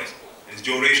Antichrist. It's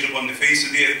duration upon the face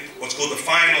of the earth, what's called the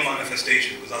final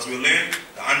manifestation. Because as we learn,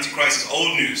 the Antichrist is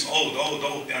old news, old,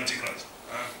 the Antichrist.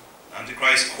 The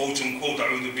Antichrist, quote unquote,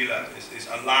 is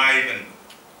alive and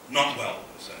not well.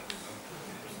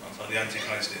 That's how the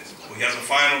Antichrist is. But he has a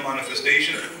final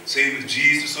manifestation, same as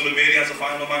Jesus, son of Mary, has a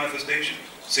final manifestation.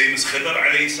 Same as Khidr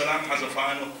alayhis-Salaam has a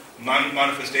final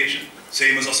manifestation.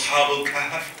 Same as Ashab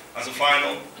al-Kahf has a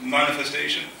final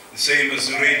manifestation. The same as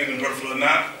Zurayb ibn Maryam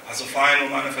has a final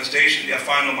manifestation. They have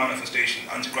final manifestation.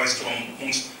 Antichrist is from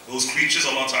amongst those creatures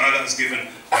Allah Ta'ala has given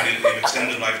an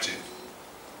extended life to.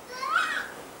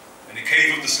 And the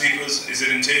cave of the sleepers, is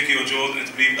it in Turkey or Jordan?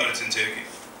 It's believed that it's in Turkey.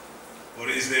 Or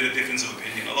is there a difference of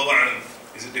opinion? Allahu A'lam,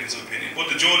 is a difference of opinion. But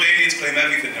the Jordanians claim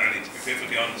everything, to be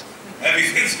perfectly honest.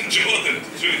 Everything's in Jordan,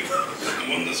 the truth. I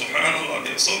wonder, subhanAllah,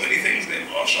 there are so many things there,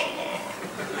 mashallah.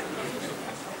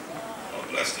 God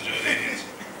bless the Jordanians.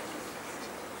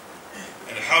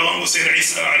 And how long will Sayyiduna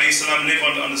Isa alayhis-Salaam live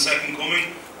on the second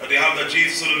coming? They have that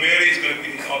Jesus, son of Mary, is going to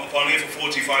be upon earth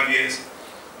for 45 years.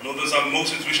 And others have,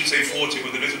 most of the traditions say 40,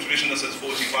 but there is a tradition that says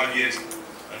 45 years.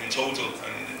 And in total,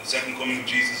 and in the second coming of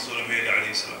Jesus, son of Mary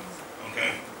alayhis-Salaam.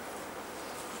 Okay?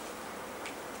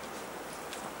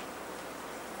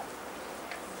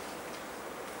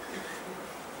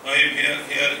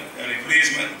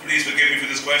 Please forgive me for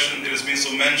this question. There has been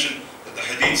some mention that the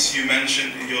hadiths you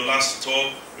mentioned in your last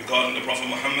talk regarding the Prophet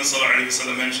Muhammad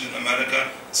ﷺ mentioned in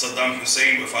America, Saddam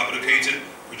Hussein were fabricated.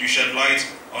 Could you shed light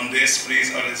on this,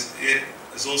 please? It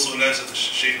is also alleged that the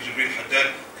Sheikh Jibreel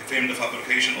Haddad confirmed the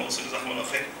fabrication also.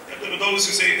 There are those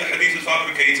who say the hadith is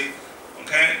fabricated.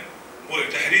 Okay? But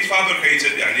the hadith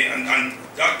fabricated, and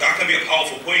that can be a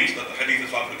powerful point that the hadith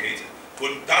is fabricated.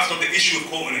 But that's not the issue of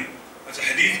quoting it. That's a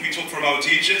hadith we took from our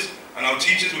teachers, and our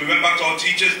teachers, when we went back to our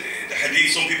teachers, the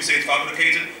hadith, some people say it's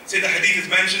fabricated, say the hadith is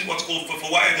mentioned, what's called for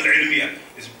fawaid al-ilmiyah.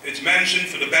 It's mentioned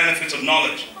for the benefit of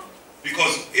knowledge.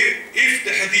 Because if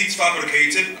the hadith's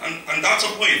fabricated, and that's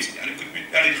a point, and it could be,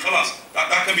 that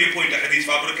can be a point, the hadith's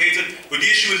fabricated, but the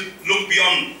issue is, look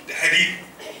beyond the hadith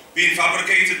being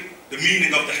fabricated, the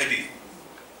meaning of the hadith.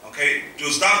 Okay?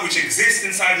 Does that which exists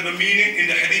inside of the meaning in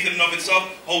the hadith in and of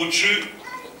itself hold true?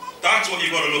 That's what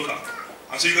you've got to look at.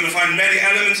 And so you're going to find many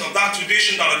elements of that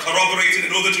tradition that are corroborated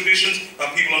in other traditions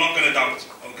that people are not going to doubt.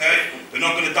 Okay? They're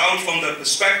not going to doubt from the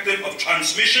perspective of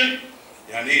transmission,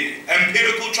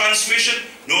 empirical transmission,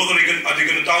 nor are they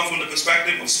going to doubt from the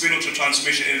perspective of spiritual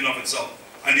transmission in and of itself.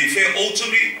 And the affair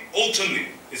ultimately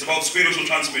is about spiritual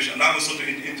transmission. And that was sort of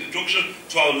the introduction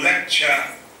to our lecture.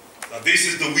 That this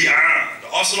is the wi'ah. The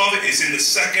asl of it is in the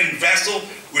second vessel,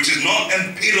 which is not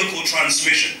empirical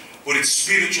transmission, but it's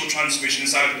spiritual transmission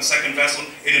inside of the second vessel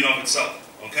in and of itself.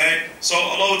 Okay? So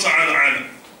Allah Ta'ala alam.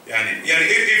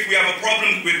 If we have a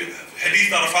problem with hadith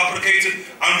that are fabricated,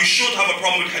 and we should have a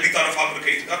problem with hadith that are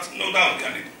fabricated, that's no doubt.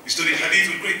 We study hadith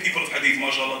with great people of hadith,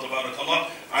 mashallah, tabarakallah.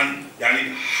 And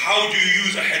how do you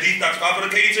use a hadith that's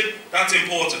fabricated? That's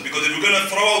important, because if we're going to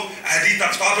throw out a hadith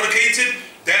that's fabricated,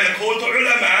 then according to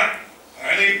ulama,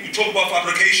 we talk about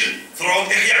fabrication, throw out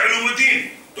Ihya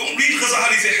Ulumuddin. Don't read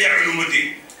Ghazali's Ihya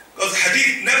Ulumuddin. Because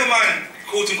hadith, never mind,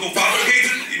 quote unquote,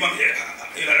 fabricated, Imam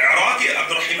al-Iraqi,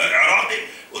 Abdurrahim al-Iraqi,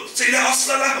 would say, La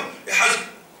asla lahu. It has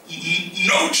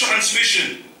no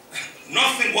transmission,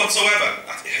 nothing whatsoever.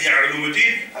 That's Ihya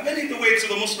Ulumuddin. And many of the ways of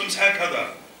the Muslims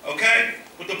hakada. Okay?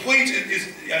 But the point is,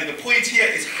 the point here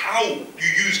is how you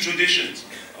use traditions.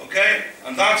 Okay?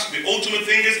 And that's the ultimate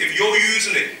thing is, if you're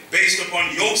using it based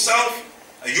upon yourself,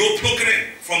 and you're plucking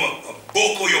it from a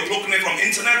book or you're plucking it from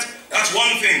internet, that's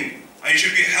one thing. and you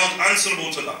should be held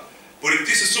answerable to that. But if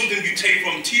this is something you take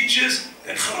from teachers,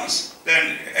 then khalas.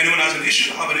 Then anyone has an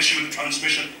issue, have an issue with the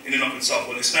transmission in and of itself.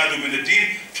 Well, isnadu min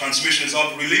ad-din, transmission is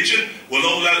of religion.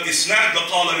 وَلَوْلَا الْإِسْنَادُ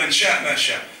لَقَالَ مَنْ شَاءَ مَا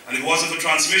شَاءَ. And if it wasn't for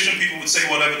transmission, people would say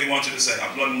whatever they wanted to say.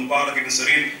 Abdullah ibn Mubarak ibn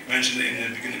Sirin mentioned it in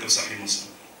the beginning of Sahih Muslim.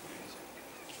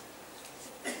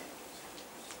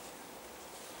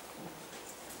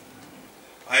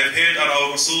 I have heard that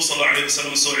our Rasul sallallahu alayhi wa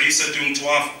sallam saw Isa doing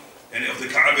tawaf of the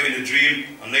Kaaba in a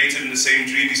dream, and later in the same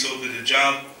dream he saw the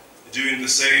Dajjal doing the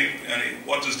same. And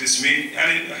what does this mean?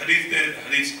 And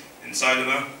hadith inside of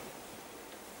that.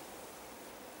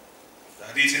 The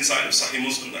hadith inside of Sahih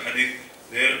Muslim, the hadith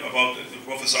there about the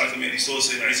Prophet sallallahu alayhi wa sallam, he saw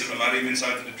Sayyiduna Isa ibn Maryam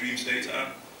inside of the dream state.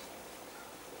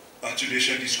 That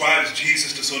tradition describes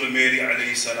Jesus, the son of Mary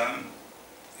alayhis-Salaam.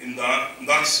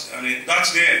 That's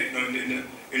there.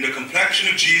 In the complexion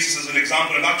of Jesus, as an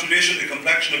example, in that tradition, the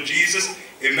complexion of Jesus,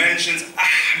 it mentions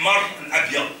Ahmar and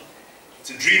Abyad. It's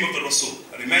a dream of the Rasul.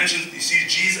 And it mentions, you see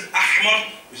Jesus, Ahmar,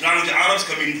 which in language of Arabs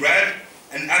can mean red,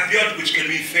 and Abyad, which can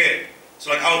mean fair.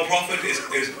 So like our Prophet is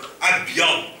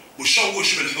Abyad,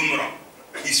 Mushawwish bil Humra.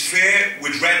 He's fair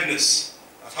with redness.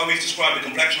 That's how we describe the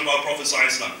complexion of our Prophet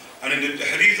ﷺ. And in the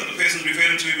hadith that the person is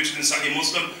referring to, which is in Sahih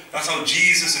Muslim, that's how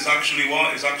Jesus is actually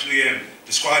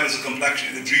described as a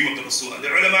complexion in the dream of the Rasul. And the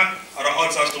ulama are at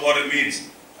odds as to what it means.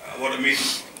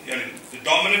 The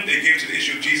dominant they gave to the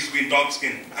issue of Jesus being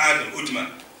dark-skinned, Adam, Udma,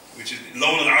 which is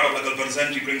Lawn al-Arab, like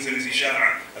al-Barzanji brings in his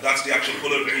Isha'a, and that's the actual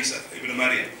colour of Isa ibn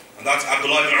Maryam. And that's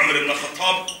Abdullah ibn Umar ibn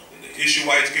Khattab, the issue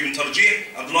why it's given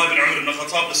tarjih. Abdullah ibn Umar ibn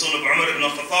Khattab, the son of Umar ibn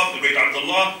Khattab, the great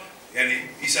Abdullah. And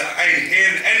he said, I ain't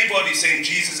heard anybody saying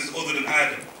Jesus is other than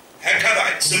Adam.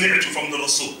 Hakada sami'tu from the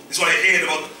Rasul. This is what I heard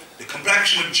about the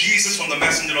complexion of Jesus from the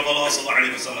Messenger of Allah sallallahu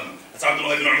alayhi wa sallam. That's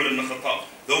Abdullah ibn Umar ibn Khattab.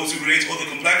 Those who relate other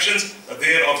complexions, that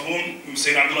they are of whom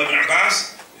Sayyidina Abdullah ibn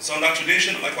Abbas, it's on that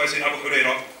tradition, likewise Sayyidina Abu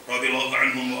Hurairah, radiallahu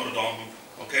anhum wa ardahum.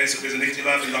 Okay, so there's an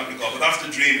ikhtilaf in that regard. But that's the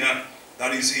dream,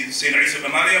 that is, Sayyidina Isa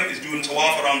ibn Maryam is doing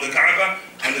tawaf around the Kaaba,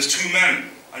 and there's two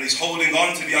men, and he's holding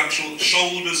on to the actual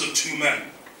shoulders of two men.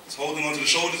 He's holding onto the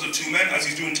shoulders of two men as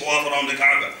he's doing tawaf around the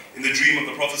Kaaba in the dream of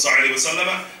the Prophet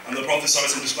ﷺ, and the Prophet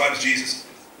ﷺ describes Jesus.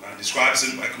 And describes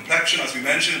him by complexion, as we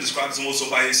mentioned, and describes him also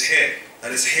by his hair.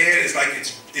 That his hair is like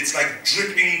it's like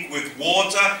dripping with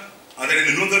water. And then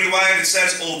in another riwayah it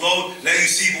says, although la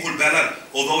yusibuhu al-balal,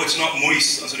 although it's not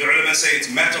moist. And so the ulama say it's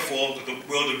metaphor, that the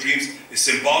world of dreams is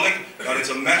symbolic, that it's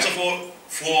a metaphor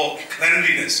for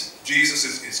cleanliness. Jesus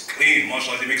is clean,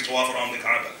 mashallah, he makes tawaf around the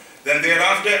Kaaba. Then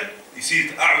thereafter, you see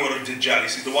the A'war of Dajjal, you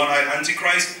see the one-eyed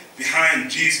Antichrist behind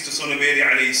Jesus, the son of Mary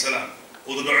alayhis-Salaam.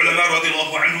 Although the ulama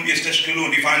radiallahu anhum yastashkilun,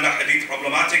 they find that hadith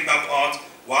problematic, that part.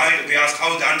 Why? They ask,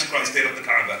 how is the Antichrist there at the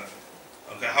Kaaba?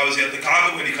 Okay, how is he at the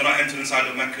Kaaba when he cannot enter inside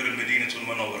of Mecca and Medina to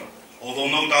Munawwara? Although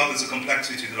no doubt there's a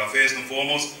complexity to that. First and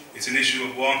foremost, it's an issue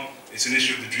of what? It's an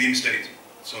issue of the dream state.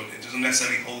 So it doesn't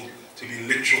necessarily hold to be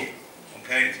literal.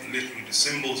 Okay, it's literally the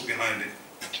symbols behind it.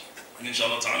 And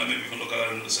inshallah ta'ala, maybe we can look at that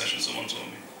in another session. Someone told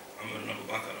me Umar and Abu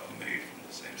Bakr are made from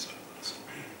the same soil.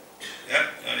 Yeah,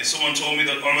 and someone told me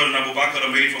that Umar and Abu Bakr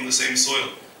are made from the same soil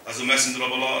as the Messenger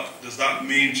of Allah. Does that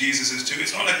mean Jesus is too?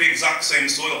 It's not like the exact same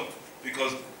soil,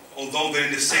 because although they're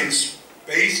in the same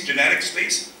space, genetic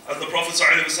space, as the Prophet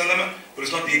ﷺ, but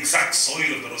it's not the exact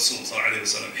soil of the Rasul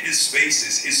ﷺ. His space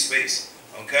is his space,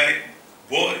 okay?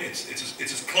 But it's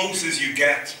as close as you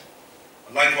get.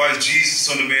 Likewise, Jesus,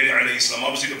 son of Mary alayhis-Salaam.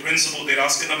 Obviously, the principle they're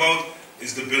asking about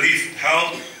is the belief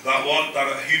held that that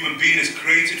a human being is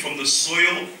created from the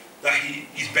soil that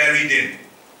he's buried in.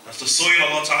 That's the soil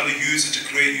Allah Ta'ala uses to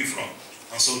create you from.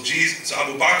 And so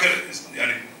Abu Bakr is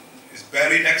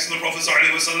buried next to the Prophet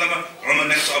ﷺ, Umar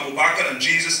next to Abu Bakr, and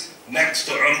Jesus next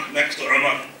to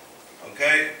Umar.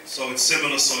 Okay? So it's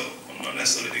similar soil, but not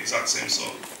necessarily the exact same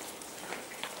soil.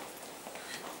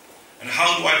 And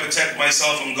how do I protect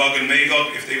myself from Gog and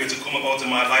Magog if they were to come about in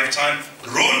my lifetime?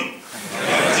 Run!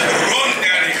 Run,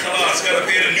 Gary, khalas, got a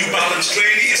pair of New Balance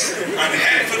trainees and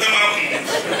head for the mountain.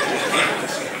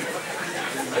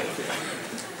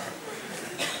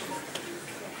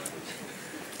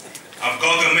 Have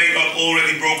Gog and Magog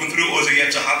already broken through, or is it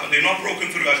yet to happen? They've not broken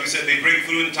through, as we said, they break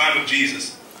through in the time of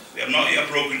Jesus. They have not yet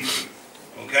broken through.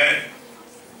 Okay?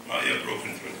 Not yet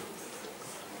broken through.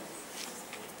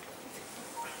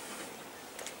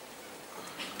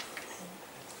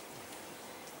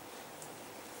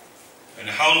 And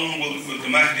how long will the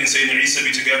Mahdi and Sayyidina Isa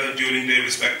be together during their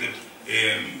respective,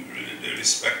 and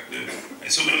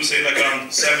some of them say like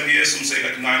around 7 years, some say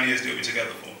like 9 years they'll be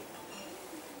together for.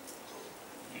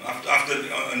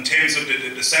 In terms of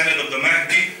the Senate of the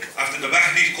Mahdi, after the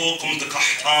Mahdi's call comes the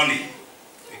Qahtani.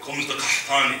 The becomes the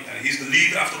Qahtani, and he's the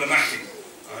leader after the Mahdi,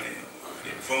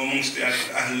 from amongst the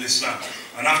alayhis-Salaam.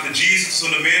 And after Jesus,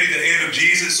 son of Mary, the heir of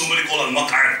Jesus, somebody called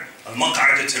Al-Maq'ad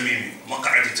al-Tamimi.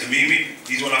 Maq'ad al-Tamimi,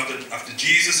 he's one after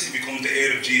Jesus, he becomes the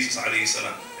heir of Jesus,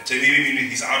 alayhis-Salaam. Tamimi meaning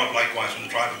he's Arab likewise, from the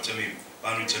tribe of Tamim,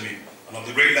 Banu Tamim. And of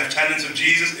the great lieutenants of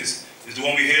Jesus is the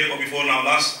one we heard about before in our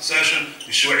last session,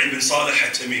 the Shu'ayb bin Salih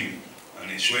al-Tamimi.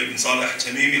 And Shu'ayb bin Salih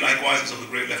al-Tamimi likewise is of the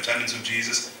great lieutenants of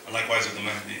Jesus, and likewise of the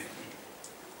Mahdi.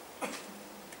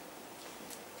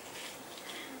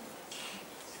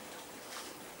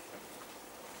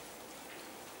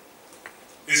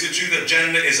 Is it true that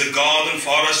Jannah is a garden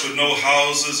forest with no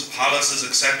houses, palaces,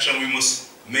 etc.? We must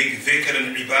make dhikr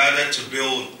and ibadah to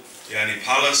build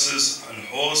palaces and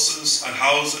horses and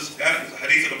houses. Yeah, the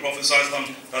hadith of the Prophet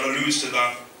that alludes to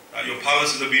that. Your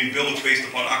palaces are being built based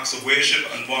upon acts of worship,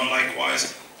 and one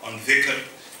likewise on dhikr.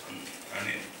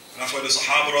 And that's why the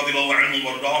Sahaba radiallahu anhum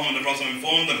wardahum, when the Prophet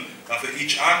informed them that for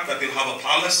each act that they'll have a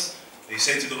palace, they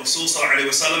say to the Rasul sallallahu alayhi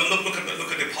wa sallam,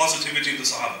 look at the positivity of the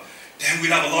Sahaba. Then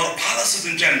we'll have a lot of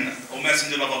palaces in Jannah, O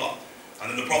Messenger of Allah. And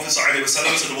then the Prophet ﷺ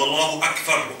said, Wallahu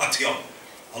akbar wa atyab.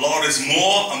 Allah is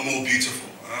more and more beautiful.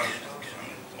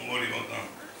 Don't worry about that.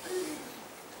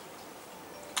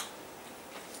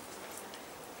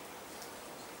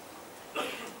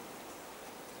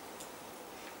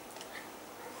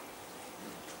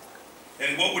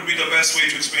 And what would be the best way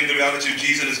to explain the reality of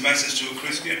Jesus and his message to a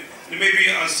Christian? And maybe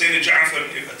as Sayyidina Ja'far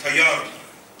Tayyar,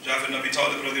 Ja'far ibn Abi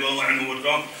Talib radiallahu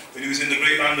anhu, when he was in the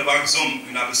great land of Aksum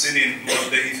in Abyssinia, in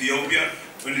modern-day Ethiopia,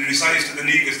 when he recites to the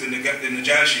Negus, the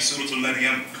Najashi, Surah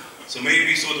Al-Maryam. So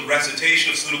maybe sort of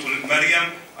recitation of Surah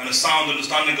Al-Maryam and a sound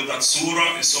understanding of that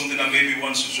surah is something that maybe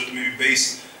one should maybe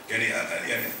base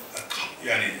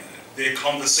their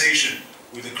conversation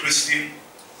with a Christian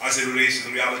as it relates to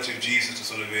the reality of Jesus, the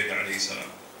Son of Mary alayhi salam.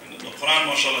 In the Quran,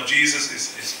 mashallah, Jesus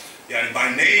is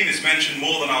by name is mentioned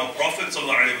more than our Prophet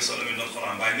sallallahu alayhi wa sallam in the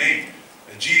Quran, by name.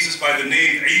 Jesus by the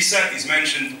name Isa is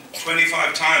mentioned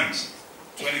 25 times.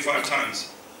 25 times.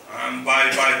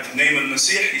 By the name of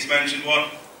Masih he's mentioned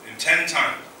what? 10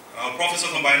 times. Our Prophet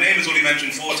by name is only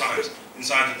mentioned 4 times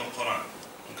inside the Quran.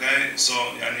 Okay? So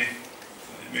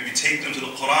maybe take them to the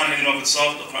Quran in and of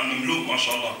itself, the Quran Mamluk,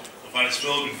 mashallah. The Quran is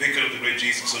filled with dhikr of the great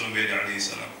Jesus Son of Mary alayhi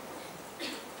salam.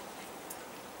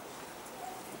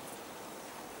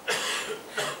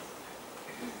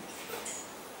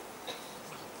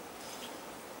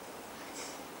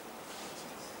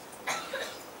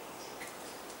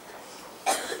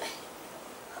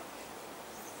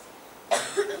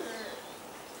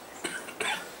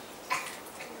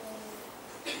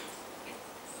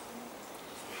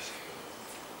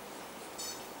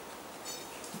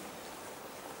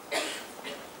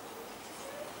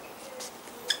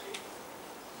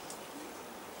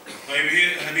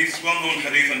 Well-known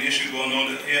hadith and issues well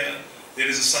known. Here, there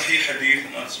is a sahih hadith,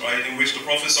 and that's right, in which the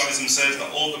Prophet says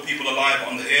that all the people alive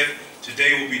on the earth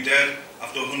today will be dead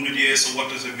after 100 years. So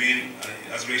what does it mean?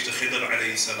 As relates to Khidr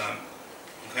alayhi salam.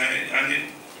 Okay,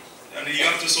 and you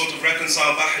have to sort of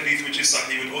reconcile that hadith which is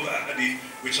sahih with other hadith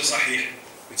which are sahih,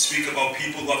 which speak about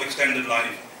people who have extended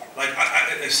life. Like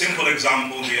a simple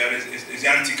example here is the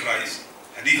Antichrist.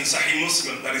 Hadith in Sahih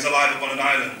Muslim that is alive upon an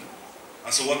island.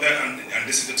 And so what and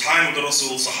this is the time of the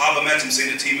Rasul, Sahaba met him,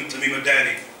 saying Tamim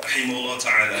al-Dari, rahimahullah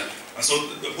ta'ala. And so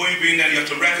the point being that you have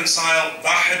to reconcile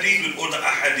that hadith with other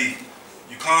ahadith.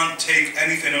 You can't take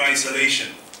anything in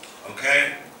isolation.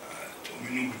 Okay? Do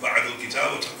you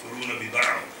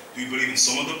believe in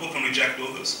some of the book and reject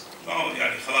others? No,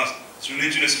 khalas. It's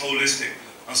religion is holistic.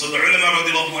 And so the ulama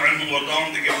radiallahu anhum were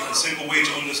down to give a simple way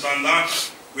to understand that,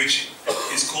 which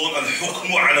is called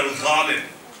al-hukmu ala al-ghalib.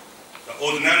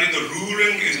 Ordinarily, the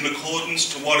ruling is in accordance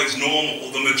to what is normal,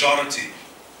 or the majority.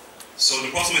 So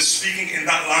the Prophet is speaking in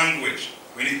that language.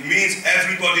 When it means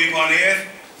everybody upon earth,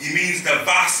 he means the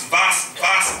vast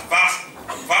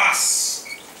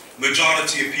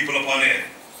majority of people upon earth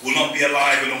will not be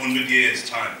alive in 100 years'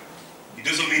 time. He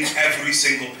doesn't mean every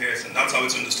single person. That's how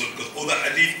it's understood, because other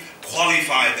hadith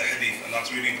qualify the hadith, and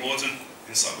that's really important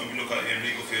when we look at it in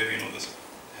legal theory and others,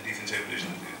 hadith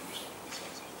interpretation.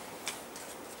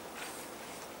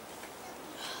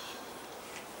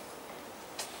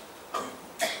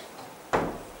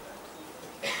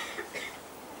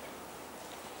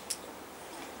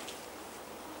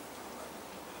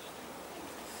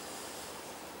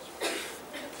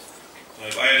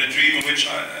 I had a dream in which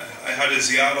I had a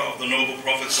ziyarah of the noble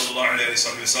Prophet sallallahu alayhi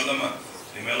wa sallam.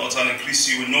 May Allah ta'ala increase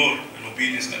you in nur, in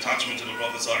obedience and attachment to the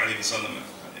Prophet sallallahu alayhi wa sallam.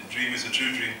 The dream is a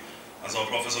true dream, as our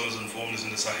Prophet has informed us in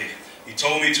the Sahih. He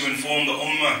told me to inform the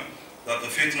Ummah that the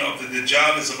fitna of the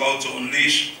Dajjal is about to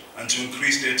unleash and to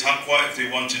increase their taqwa if they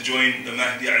want to join the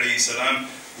Mahdi alayhis-Salaam,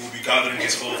 who will be gathering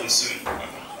his followers soon.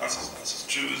 That's as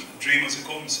true a dream as it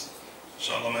comes.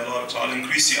 Inshallah, may Allah Ta'ala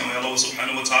increase you, and may Allah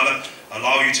Subhanahu wa Ta'ala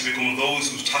allow you to become those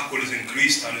whose taqwa is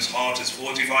increased and whose heart is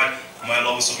fortified. And may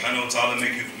Allah Subhanahu wa Ta'ala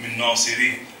make you min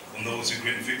nasiri, from those who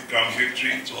grant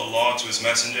victory to Allah, to His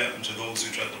Messenger, and to those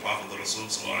who tread the path of the Rasul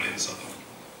Sallallahu Alaihi Wasallam.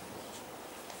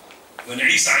 When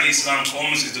Isa alayhi salam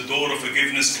comes, is the door of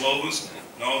forgiveness closed?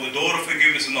 No, the door of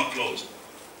forgiveness is not closed.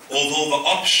 Although the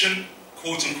option,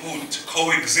 quote unquote, to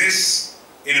coexist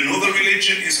in another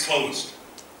religion is closed.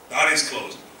 That is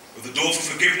closed. But the door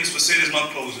for forgiveness for sin is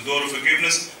not closed. The door of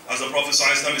forgiveness, as the Prophet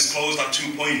ﷺ, is closed at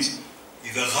 2 points.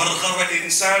 Either gharghara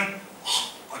insan,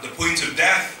 at the point of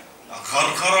death,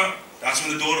 gharghara, that's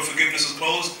when the door of forgiveness is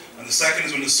closed. And the second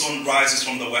is when the sun rises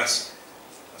from the west.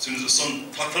 As soon as the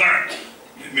sun tatla'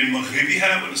 min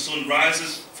maghribiha, when the sun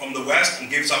rises from the west and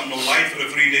gives out no light for a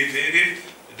 3-day period,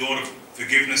 the door of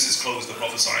forgiveness is closed. The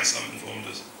Prophet ﷺ informed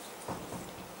us.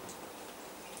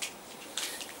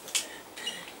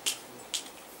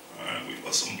 We've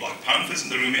got some Black Panthers in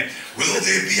the room here. Will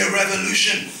there be a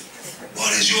revolution?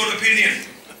 What is your opinion?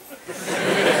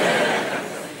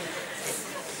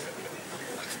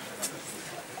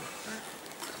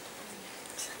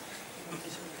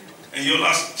 In your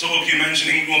last talk you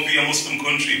mentioned England will be a Muslim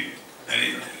country.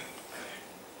 And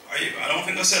I don't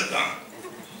think I said that.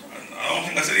 I don't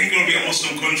think I said England will be a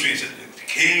Muslim country. I said the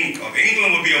king of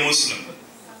England will be a Muslim.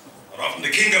 The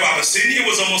king of Abyssinia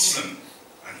was a Muslim.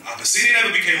 Abyssinia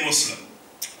never became Muslim.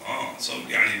 So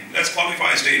let's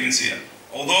qualify statements here.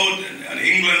 Although in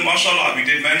England, mashallah, we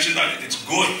did mention that it's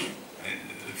good.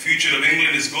 The future of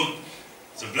England is good.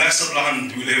 It's a blessed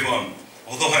land we live on.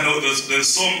 Although I know there's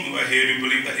some who are here who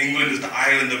believe that England is the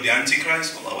island of the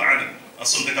Antichrist. That's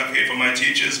something I've heard from my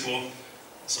teachers, but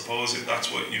I suppose if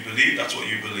that's what you believe, that's what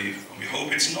you believe. And we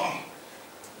hope it's not.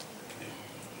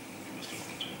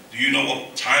 Do you know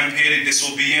what time period this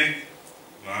will be in?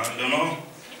 I don't know.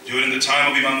 During the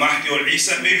time of Imam Mahdi or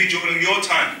Isa, maybe during your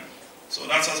time. So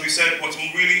that's, as we said, what's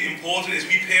really important is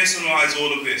we personalize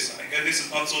all of this. Again, this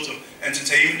is not sort of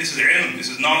entertainment, this is ilm, this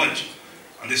is knowledge.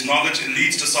 And this knowledge, it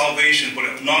leads to salvation,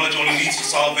 but knowledge only leads to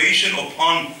salvation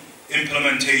upon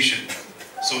implementation.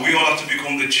 So we all have to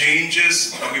become the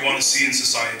changes that we want to see in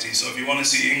society. So if you want to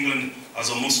see England as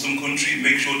a Muslim country,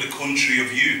 make sure the country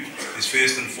of you is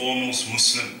first and foremost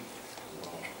Muslim.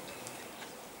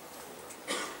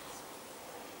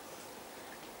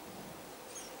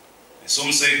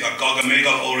 Some say that Gog and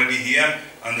Magog are already here,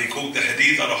 and they quote the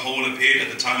hadith that a hole appeared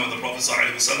at the time of the Prophet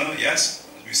ﷺ. Yes,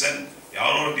 as we said, they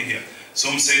are already here.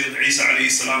 Some say that Isa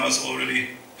alayhis-Salaam has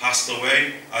already passed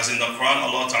away, as in the Quran,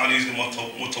 Allah Ta'ala used the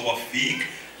mutawaffiq,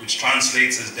 which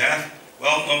translates as death.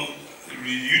 Well, no,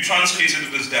 you translated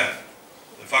it as death.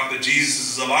 The fact that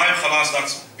Jesus is alive, khalas,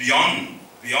 that's beyond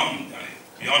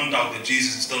doubt that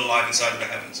Jesus is still alive inside of the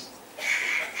heavens.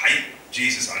 Hi,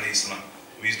 Jesus alayhis-Salaam.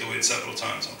 We used the word several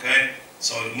times, okay?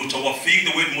 So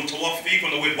mutawaffiq, the word mutawaffiq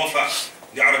from the word wafa.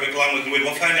 The Arabic language, the word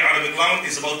wafa in the Arabic language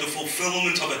is about the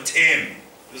fulfillment of a term.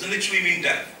 It doesn't literally mean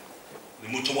death. The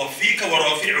mutawaffiqa wa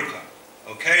rafi'uka.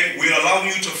 Okay? We're allowing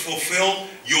you to fulfill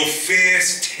your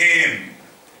first term.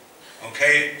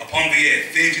 Okay? Upon the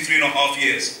earth, 33.5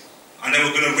 years. And then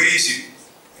we're going to raise you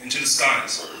into the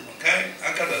skies. Okay?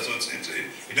 So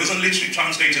it doesn't literally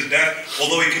translate as death,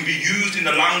 although it can be used in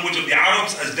the language of the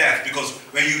Arabs as death, because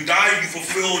when you die, you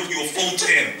fulfilled your full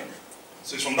term.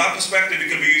 So from that perspective, it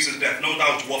can be used as death. No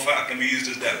doubt, wafa can be used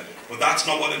as death. But that's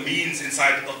not what it means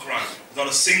inside the Quran. There's not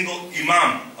a single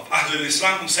Imam of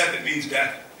alayhis-Salaam who said it means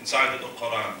death inside the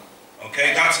Quran.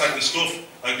 Okay? That's like the stuff,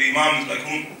 like the Imams, like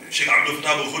whom Sheikh Abdul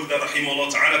Fattah al-Khudda, rahimahullah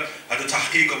ta'ala, had the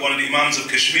tahqiq of one of the Imams of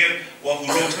Kashmir, who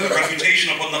wrote a refutation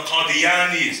upon the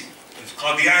Qadianis.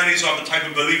 Qadianis who have the type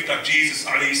of belief that Jesus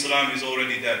alayhis-Salaam is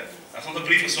already dead. That's not the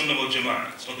belief of Sunnah wal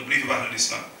Jama'ah. It's not the belief of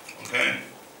Ahl-Islam. Okay?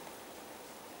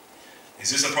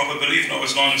 Is this a proper belief? No,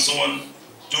 it's not. If someone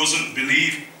doesn't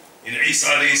believe in Isa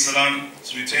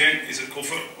alayhis-Salaam's return, is it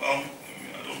kufr? Well,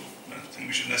 I think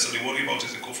we should necessarily worry about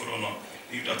is it kufr or not.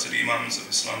 Leave that to the Imams of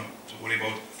Islam to worry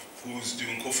about who's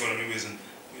doing kufr and who isn't.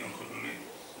 We are currently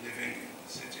living in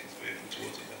the city, working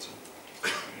towards a better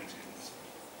community.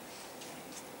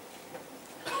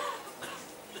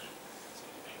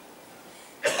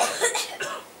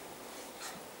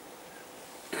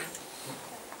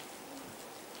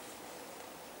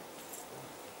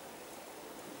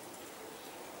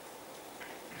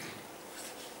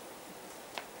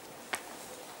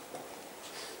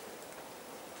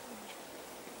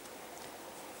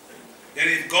 And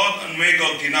if God and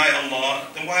Magog deny Allah,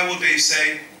 then why would they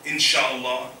say,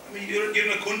 Inshallah? I mean, you're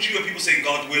in a country where people say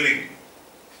God willing.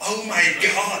 oh my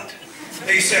God,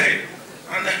 they say.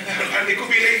 And they could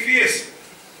be an atheist.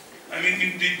 I mean,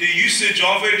 the usage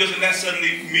of it doesn't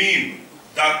necessarily mean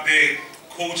that they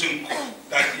quote unquote,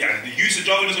 the usage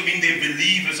of it doesn't mean they're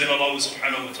believers in Allah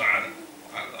subhanahu wa ta'ala.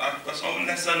 That's not what it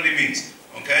necessarily means.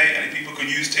 Okay? And people can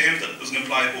use terms that doesn't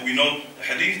apply, but we know the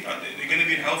hadith, they're going to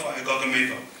be in hellfire, Gog and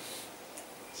Magog.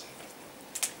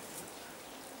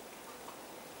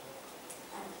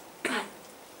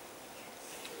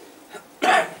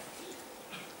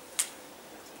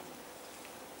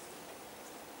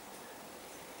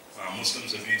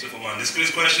 Muslims are beautiful, man. This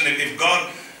question, if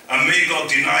God and Magog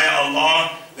deny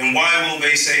Allah, then why will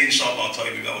they say, inshallah,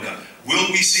 will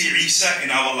we see Isa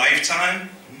in our lifetime?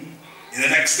 In the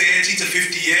next 30 to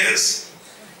 50 years?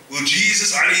 Will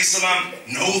Jesus alayhis-Salaam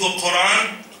know the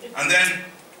Quran? And then,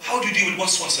 how do you deal with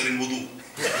waswasa in wudu?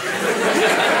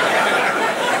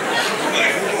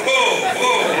 Like, whoa.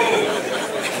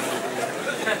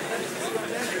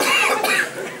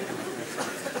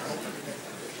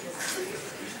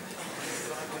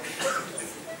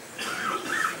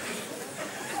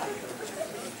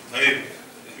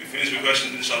 If we finish with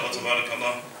questions, inshallah,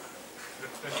 tabarakallah.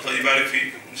 Allah yubarak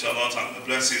feek, inshallah, ta'ala.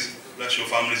 Bless your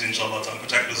families, inshallah, ta'ala.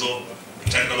 Protect us all.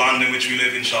 Protect the land in which we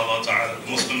live, inshallah, ta'ala. The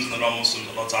Muslims and the non-Muslims,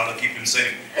 Allah ta'ala, keep them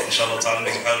safe, inshallah, ta'ala, in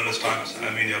these perilous times.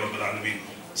 Ameen, ya Rabbil Alameen.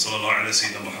 Sallallahu alayhi wa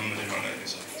sallam, Muhammadin wa alayhi wa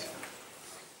sallam.